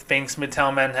interview with Bank's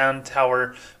Midtown Manhattan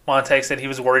Tower, Montag said he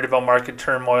was worried about market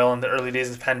turmoil in the early days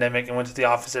of the pandemic and went to the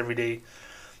office every day.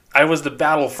 I was the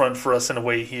battlefront for us in a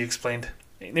way, he explained.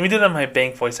 Let me do that in my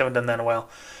bank voice. I haven't done that in a while.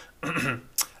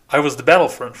 I was the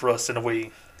battlefront for us in a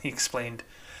way, he explained.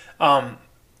 Why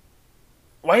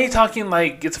are you talking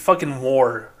like it's a fucking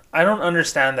war? I don't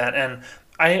understand that. And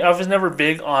I was never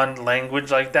big on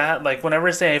language like that. Like, whenever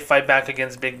I say I fight back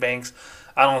against big banks,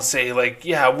 I don't say, like,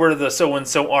 yeah, we're the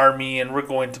so-and-so army and we're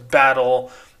going to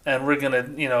battle and we're going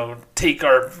to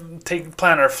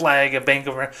plant our flag at Bank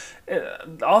of America.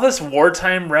 All this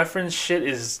wartime reference shit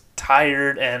is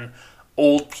tired and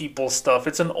old people stuff.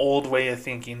 It's an old way of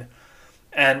thinking.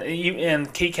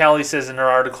 And Kate Cowley says in her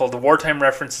article, the wartime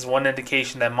reference is one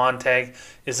indication that Montag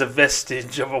is a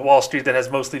vestige of a Wall Street that has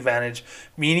mostly vanished,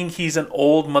 meaning he's an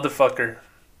old motherfucker.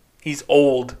 He's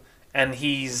old, and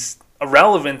he's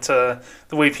irrelevant to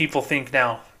the way people think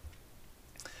now.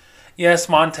 Yes,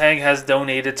 Montag has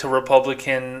donated to the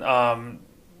Republican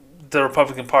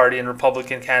Party and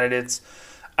Republican candidates.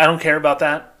 I don't care about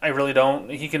that. I really don't.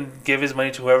 He can give his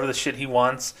money to whoever the shit he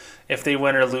wants. If they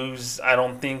win or lose, I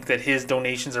don't think that his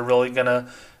donations are really going to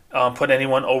put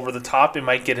anyone over the top. It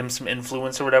might get him some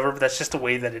influence or whatever, but that's just the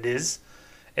way that it is.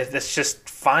 That's just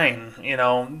fine,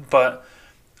 But,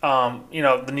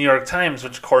 the New York Times,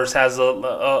 which of course has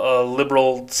a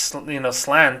liberal,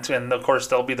 slant, and of course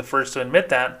they'll be the first to admit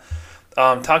that,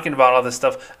 talking about all this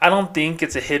stuff. I don't think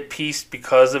it's a hit piece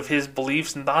because of his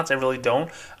beliefs and thoughts. I really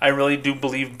don't. I really do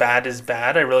believe bad is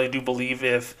bad. I really do believe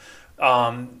if,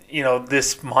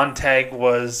 this Montag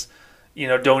was,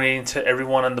 donating to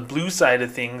everyone on the blue side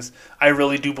of things, I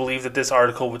really do believe that this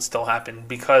article would still happen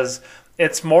because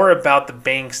it's more about the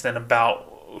banks than about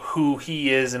who he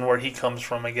is and where he comes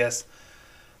from, I guess.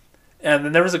 And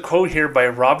then there was a quote here by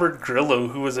Robert Grillo,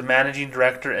 who was a managing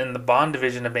director in the bond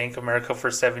division of Bank of America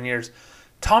for 7 years.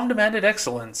 Tom demanded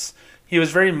excellence. He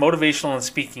was very motivational in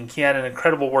speaking. He had an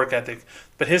incredible work ethic.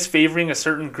 But his favoring of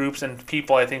certain groups and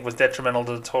people, I think, was detrimental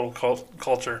to the total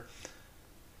culture.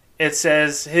 It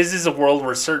says, his is a world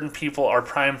where certain people are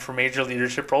primed for major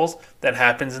leadership roles. That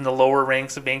happens in the lower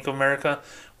ranks of Bank of America,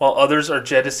 while others are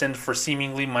jettisoned for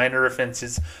seemingly minor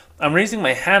offenses. I'm raising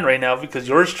my hand right now because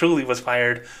yours truly was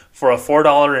fired for a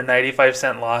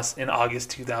 $4.95 loss in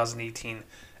August 2018.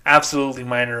 Absolutely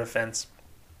minor offense.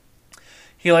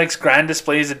 He likes grand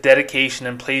displays of dedication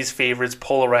and plays favorites,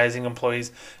 polarizing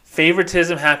employees.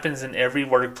 Favoritism happens in every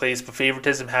workplace, but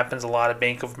favoritism happens a lot at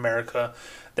Bank of America.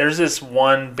 There's this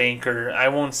one banker, I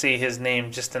won't say his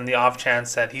name, just in the off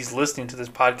chance that he's listening to this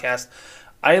podcast.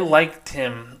 I liked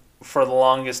him for the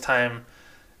longest time.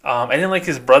 I didn't like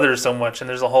his brother so much, and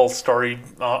there's a whole story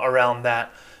around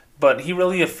that. But he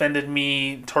really offended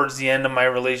me towards the end of my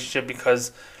relationship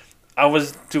because I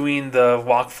was doing the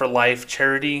Walk for Life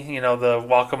charity, the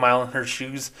walk a mile in her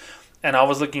shoes. And I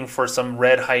was looking for some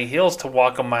red high heels to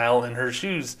walk a mile in her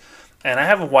shoes. And I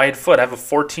have a wide foot. I have a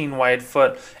 14 wide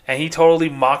foot. And he totally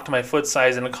mocked my foot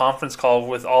size in a conference call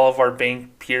with all of our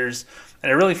bank peers.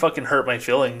 And it really fucking hurt my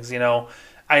feelings,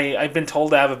 I've been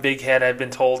told I have a big head. I've been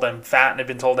told I'm fat. And I've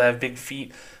been told I have big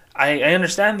feet. I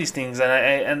understand these things.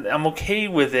 And I'm okay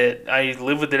with it. I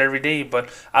live with it every day. But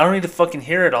I don't need to fucking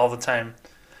hear it all the time.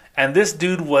 And this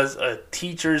dude was a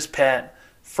teacher's pet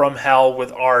from hell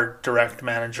with our direct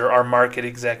manager, our market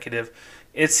executive.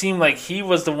 It seemed like he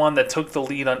was the one that took the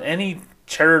lead on any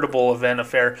charitable event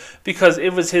affair because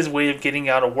it was his way of getting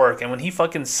out of work. And when he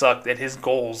fucking sucked at his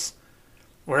goals,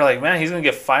 we're like, man, he's going to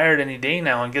get fired any day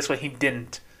now. And guess what? He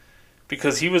didn't.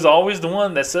 Because he was always the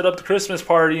one that set up the Christmas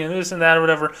party and this and that or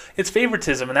whatever. It's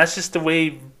favoritism, and that's just the way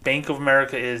Bank of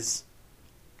America is.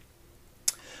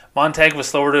 Montag was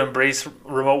slower to embrace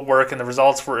remote work, and the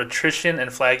results were attrition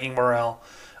and flagging morale.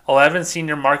 11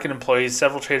 senior market employees,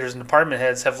 several traders, and department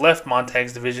heads have left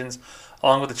Montag's divisions,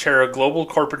 along with the chair of global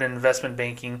corporate and investment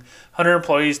banking. 100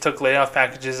 employees took layoff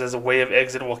packages as a way of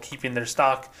exit while keeping their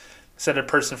stock, said a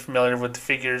person familiar with the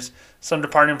figures. Some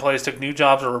departing employees took new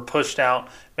jobs or were pushed out.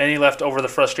 Many left over the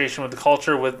frustration with the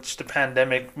culture, which the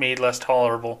pandemic made less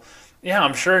tolerable. Yeah,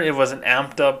 I'm sure it was an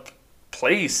amped up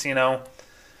place,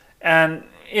 And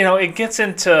it gets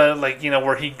into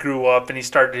where he grew up and he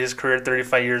started his career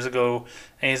 35 years ago,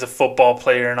 and he's a football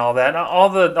player and all that. All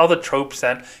the tropes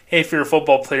that, hey, if you're a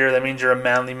football player, that means you're a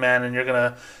manly man and you're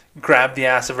gonna grab the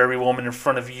ass of every woman in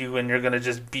front of you and you're gonna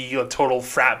just be a total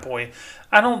frat boy.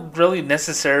 I don't really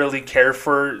necessarily care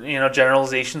for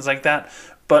generalizations like that,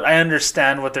 but I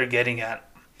understand what they're getting at.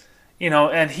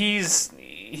 And he's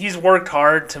worked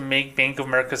hard to make Bank of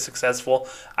America successful.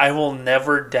 I will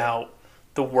never doubt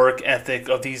the work ethic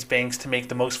of these banks to make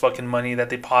the most fucking money that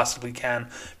they possibly can,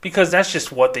 because that's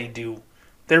just what they do.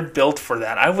 They're built for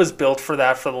that. I was built for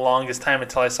that for the longest time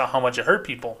until I saw how much it hurt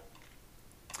people.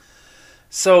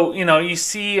 So, you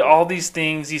see all these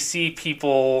things. You see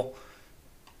people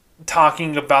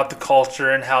talking about the culture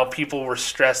and how people were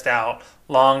stressed out,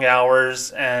 long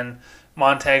hours, and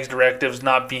Montag's directives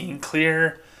not being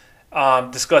clear.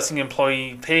 Discussing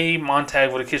employee pay,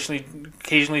 Montag would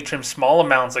occasionally trim small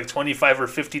amounts like $25,000 or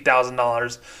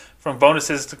 $50,000 from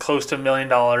bonuses to close to $1 million.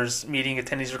 Meeting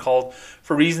attendees recalled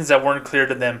for reasons that weren't clear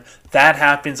to them. That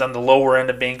happens on the lower end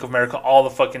of Bank of America all the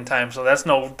fucking time. So that's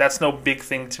no big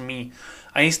thing to me.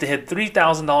 I used to hit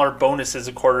 $3,000 bonuses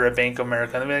a quarter at Bank of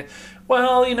America. And they'd be like,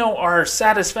 well, our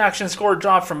satisfaction score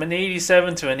dropped from an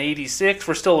 87 to an 86.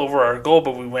 We're still over our goal,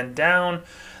 but we went down.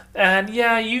 And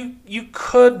yeah, you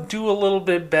could do a little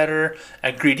bit better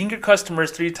at greeting your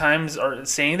customers 3 times, or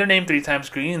saying their name 3 times,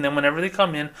 greeting them whenever they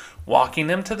come in, walking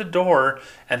them to the door,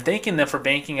 and thanking them for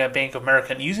banking at Bank of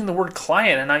America, and using the word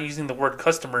client and not using the word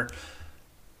customer.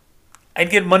 I'd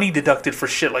get money deducted for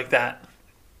shit like that.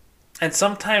 And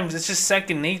sometimes it's just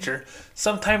second nature.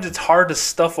 Sometimes it's hard to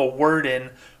stuff a word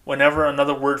in whenever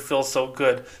another word feels so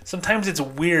good. Sometimes it's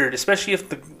weird, especially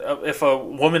if a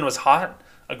woman was hot,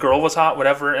 a girl was hot,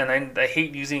 whatever, and I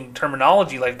hate using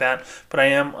terminology like that, but I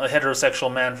am a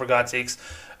heterosexual man, for God's sakes.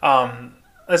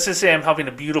 Let's just say I'm helping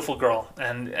a beautiful girl,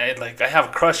 and I have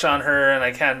a crush on her, and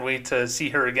I can't wait to see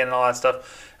her again and all that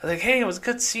stuff. I was like, hey, it was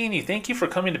good seeing you. Thank you for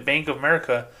coming to Bank of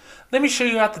America. Let me show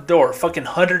you out the door. Fucking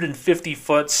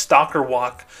 150-foot stalker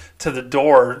walk to the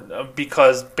door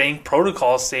because bank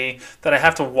protocols say that I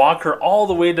have to walk her all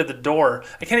the way to the door.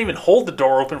 I can't even hold the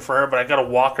door open for her, but I got to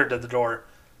walk her to the door.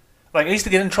 I used to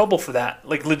get in trouble for that.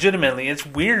 Legitimately. It's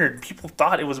weird. People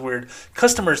thought it was weird.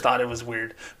 Customers thought it was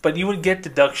weird. But you would get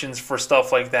deductions for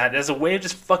stuff like that as a way of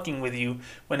just fucking with you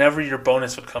whenever your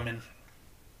bonus would come in.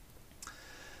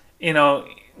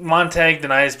 Montag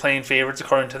denies playing favorites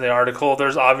according to the article.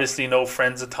 There's obviously no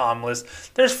friends of Tom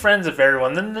list. There's friends of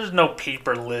everyone. Then there's no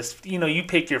paper list. You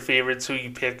pick your favorites who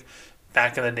you pick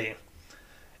back in the day.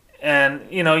 And,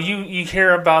 you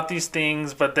hear about these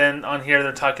things, but then on here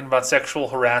they're talking about sexual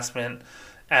harassment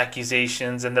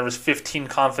accusations, and there was 15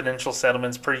 confidential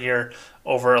settlements per year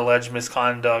over alleged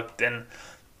misconduct. And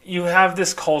you have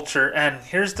this culture, and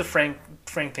here's the frank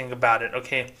thing about it,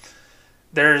 okay?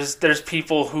 There's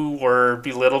people who were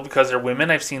belittled because they're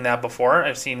women. I've seen that before.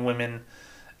 I've seen women,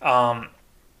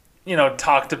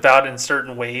 talked about in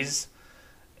certain ways.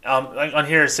 On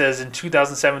here it says, in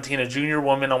 2017, a junior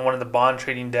woman on one of the bond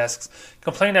trading desks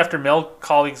complained after male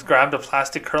colleagues grabbed a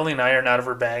plastic curling iron out of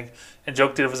her bag and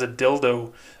joked that it was a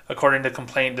dildo, according to a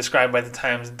complaint described by the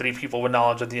Times and 3 people with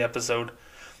knowledge of the episode.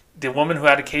 The woman, who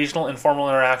had occasional informal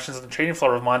interactions on the trading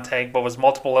floor with Montag but was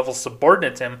multiple levels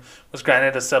subordinate to him, was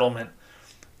granted a settlement.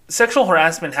 Sexual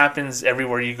harassment happens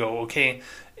everywhere you go, okay?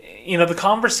 The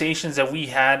conversations that we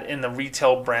had in the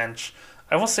retail branch,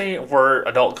 I will say, were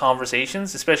adult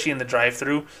conversations, especially in the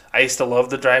drive-thru. I used to love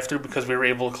the drive-thru because we were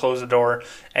able to close the door.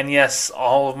 And yes,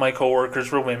 all of my coworkers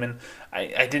were women.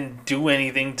 I didn't do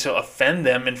anything to offend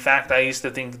them. In fact, I used to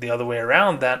think the other way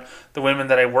around, that the women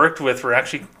that I worked with were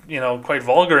actually, quite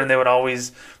vulgar, and they would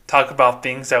always talk about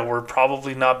things that were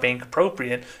probably not bank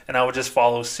appropriate, and I would just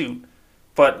follow suit.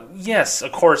 But yes,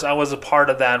 of course, I was a part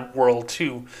of that world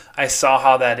too. I saw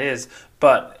how that is.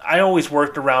 But I always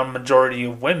worked around majority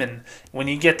of women. When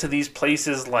you get to these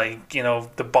places like,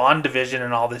 the bond division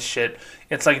and all this shit,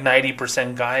 it's like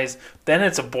 90% guys. Then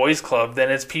it's a boys club. Then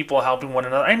it's people helping one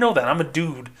another. I know that. I'm a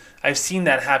dude. I've seen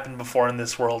that happen before in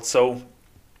this world. So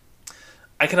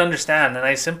I can understand, and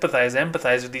I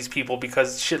empathize with these people,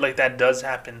 because shit like that does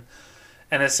happen.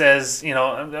 And it says,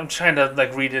 I'm trying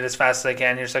to read it as fast as I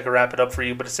can here so I can wrap it up for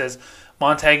you. But it says,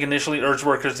 Montag initially urged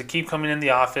workers to keep coming in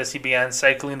the office. He began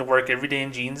cycling to work every day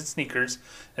in jeans and sneakers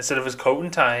instead of his coat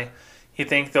and tie. He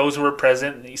thanked those who were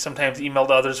present. He sometimes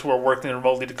emailed others who were working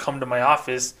remotely to come to my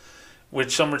office,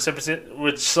 which some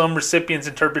recipients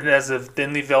interpreted as a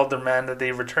thinly veiled demand that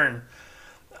they return.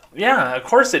 Yeah, of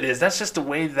course it is. That's just the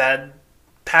way that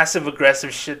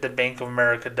passive-aggressive shit that Bank of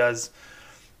America does.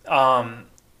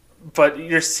 But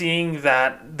you're seeing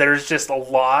that there's just a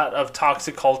lot of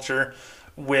toxic culture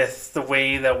with the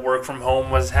way that work from home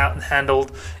was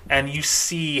handled, and you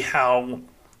see how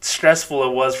stressful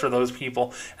it was for those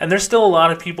people. And there's still a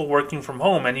lot of people working from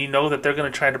home, and you know that they're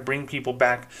going to try to bring people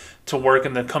back to work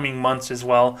in the coming months as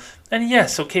well. And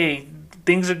yes, okay,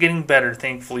 things are getting better,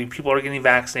 thankfully. People are getting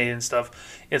vaccinated and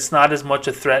stuff. It's not as much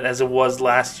a threat as it was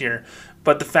last year.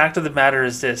 But the fact of the matter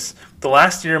is this. The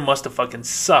last year must have fucking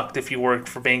sucked if you worked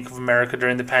for Bank of America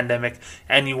during the pandemic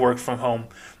and you worked from home.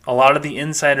 A lot of the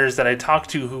insiders that I talk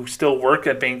to who still work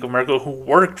at Bank of America, who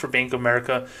worked for Bank of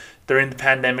America during the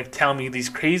pandemic, tell me these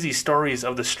crazy stories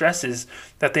of the stresses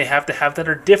that they have to have that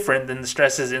are different than the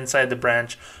stresses inside the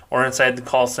branch or inside the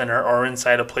call center or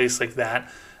inside a place like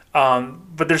that.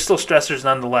 But they're still stressors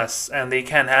nonetheless, and they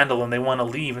can't handle them. They want to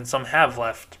leave, and some have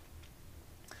left.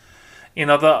 You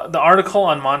know, the article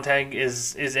on Montag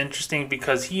is interesting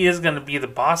because he is going to be the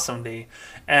boss someday.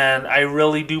 And I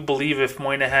really do believe if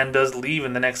Moynihan does leave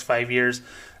in the next 5 years,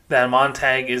 that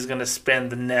Montag is going to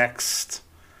spend the next,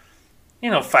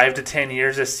 5 to 10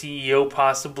 years as CEO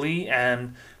possibly.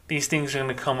 And these things are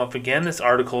going to come up again. This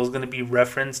article is going to be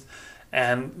referenced.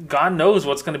 And God knows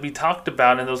what's going to be talked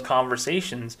about in those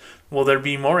conversations. Will there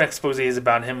be more exposés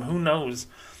about him? Who knows?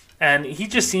 And he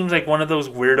just seems like one of those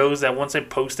weirdos that once I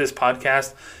post this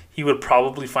podcast, he would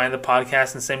probably find the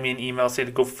podcast and send me an email, say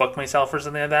to go fuck myself or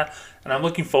something like that. And I'm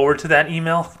looking forward to that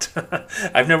email.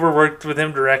 I've never worked with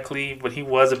him directly, but he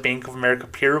was a Bank of America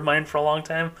peer of mine for a long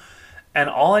time. And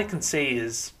all I can say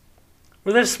is,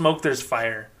 where there's smoke, there's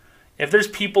fire. If there's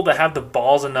people that have the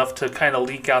balls enough to kind of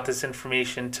leak out this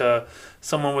information to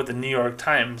someone with the New York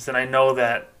Times, then I know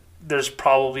that there's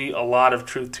probably a lot of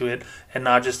truth to it and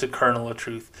not just a kernel of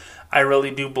truth. I really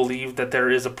do believe that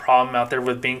there is a problem out there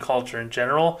with bank culture in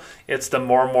general. It's the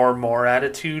more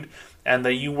attitude, and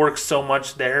that you work so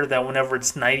much there that whenever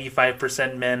it's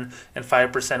 95% men and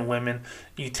 5% women,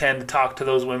 you tend to talk to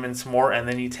those women some more, and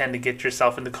then you tend to get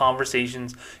yourself into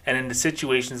conversations and into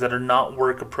situations that are not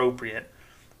work appropriate.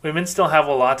 Women still have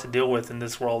a lot to deal with in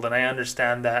this world, and I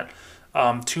understand that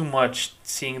too much,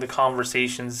 seeing the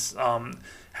conversations,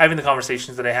 having the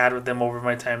conversations that I had with them over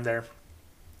my time there.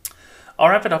 I'll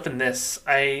wrap it up in this.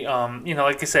 Like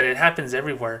I said, it happens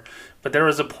everywhere, but there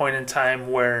was a point in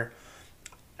time where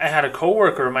I had a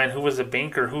coworker of mine who was a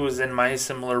banker who was in my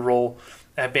similar role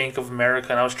at Bank of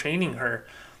America, and I was training her.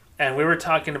 And we were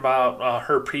talking about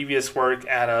her previous work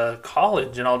at a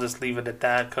college, and I'll just leave it at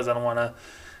that because I don't want to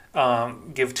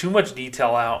give too much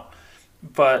detail out.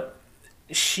 But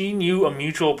she knew a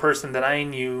mutual person that I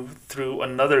knew through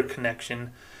another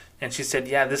connection, and she said,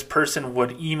 yeah, this person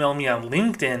would email me on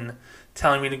LinkedIn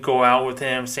telling me to go out with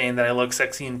him, saying that I look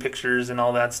sexy in pictures and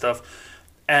all that stuff.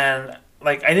 And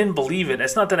I didn't believe it.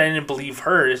 It's not that I didn't believe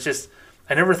her, it's just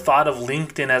I never thought of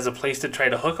LinkedIn as a place to try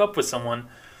to hook up with someone.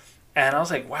 And I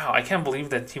was like, wow, I can't believe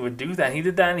that he would do that. He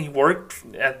did that, and he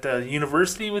worked at the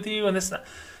university with you and this.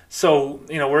 So,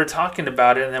 we're talking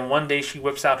about it, and then one day she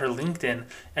whips out her LinkedIn,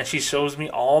 and she shows me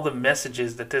all the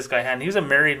messages that this guy had. And he was a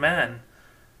married man.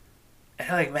 And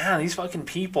I'm like, man, these fucking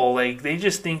people, they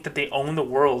just think that they own the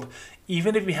world.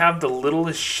 Even if you have the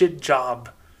littlest shit job,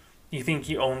 you think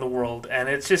you own the world. And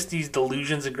it's just these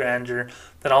delusions of grandeur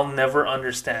that I'll never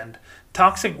understand.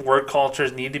 Toxic work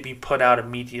cultures need to be put out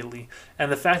immediately.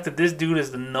 And the fact that this dude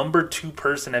is the number 2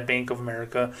 person at Bank of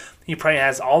America, he probably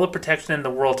has all the protection in the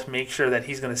world to make sure that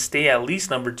he's going to stay at least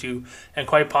number 2 and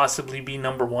quite possibly be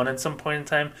number 1 at some point in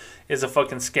time, is a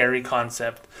fucking scary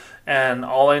concept. And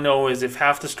all I know is if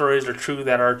half the stories are true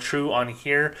that are true on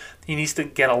here, he needs to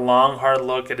get a long, hard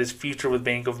look at his future with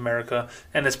Bank of America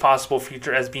and his possible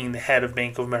future as being the head of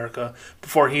Bank of America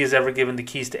before he is ever given the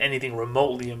keys to anything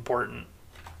remotely important.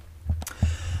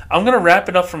 I'm going to wrap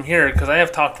it up from here because I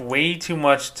have talked way too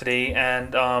much today,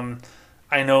 and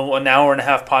I know an hour and a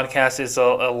half podcast is a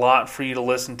lot for you to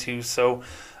listen to, so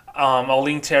I'll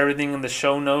link to everything in the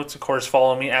show notes. Of course,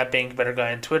 follow me at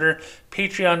BankBetterGuy on Twitter,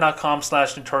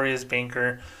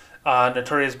 patreon.com/NotoriousBanker,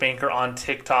 Notorious Banker on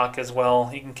TikTok as well.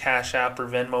 You can Cash App or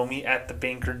Venmo me at The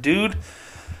Banker Dude.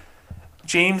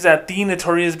 James at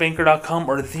TheNotoriousBanker.com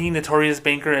or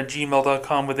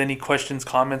TheNotoriousBanker@gmail.com with any questions,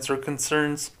 comments, or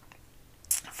concerns.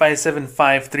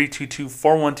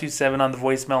 575-322-4127 on the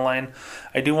voicemail line.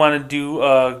 I do want to do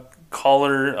a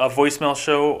voicemail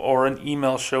show or an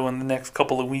email show in the next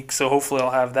couple of weeks, so hopefully I'll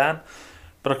have that.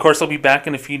 But of course, I'll be back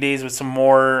in a few days with some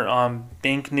more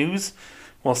bank news.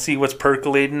 We'll see what's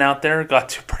percolating out there. Got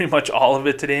to pretty much all of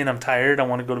it today, and I'm tired. I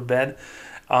want to go to bed.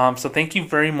 So thank you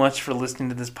very much for listening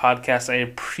to this podcast. I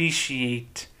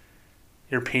appreciate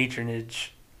your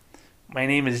patronage. My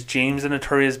name is James the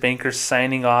Notorious Banker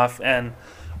signing off, and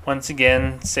once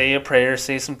again, say a prayer,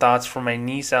 say some thoughts for my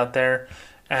niece out there.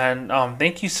 And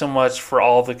thank you so much for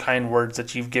all the kind words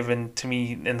that you've given to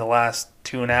me in the last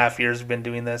 2.5 years we've been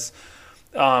doing this.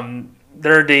 There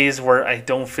are days where I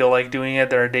don't feel like doing it.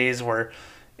 There are days where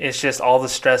it's just all the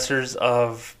stressors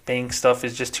of bank stuff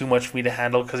is just too much for me to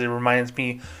handle because it reminds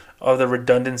me of the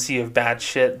redundancy of bad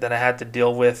shit that I had to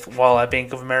deal with while at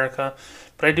Bank of America.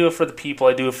 But I do it for the people.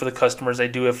 I do it for the customers. I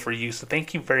do it for you. So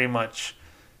thank you very much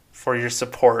for your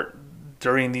support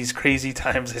during these crazy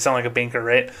times. I sound like a banker,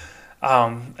 right?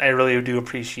 I really do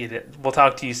appreciate it. We'll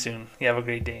talk to you soon. You have a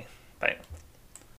great day. Bye.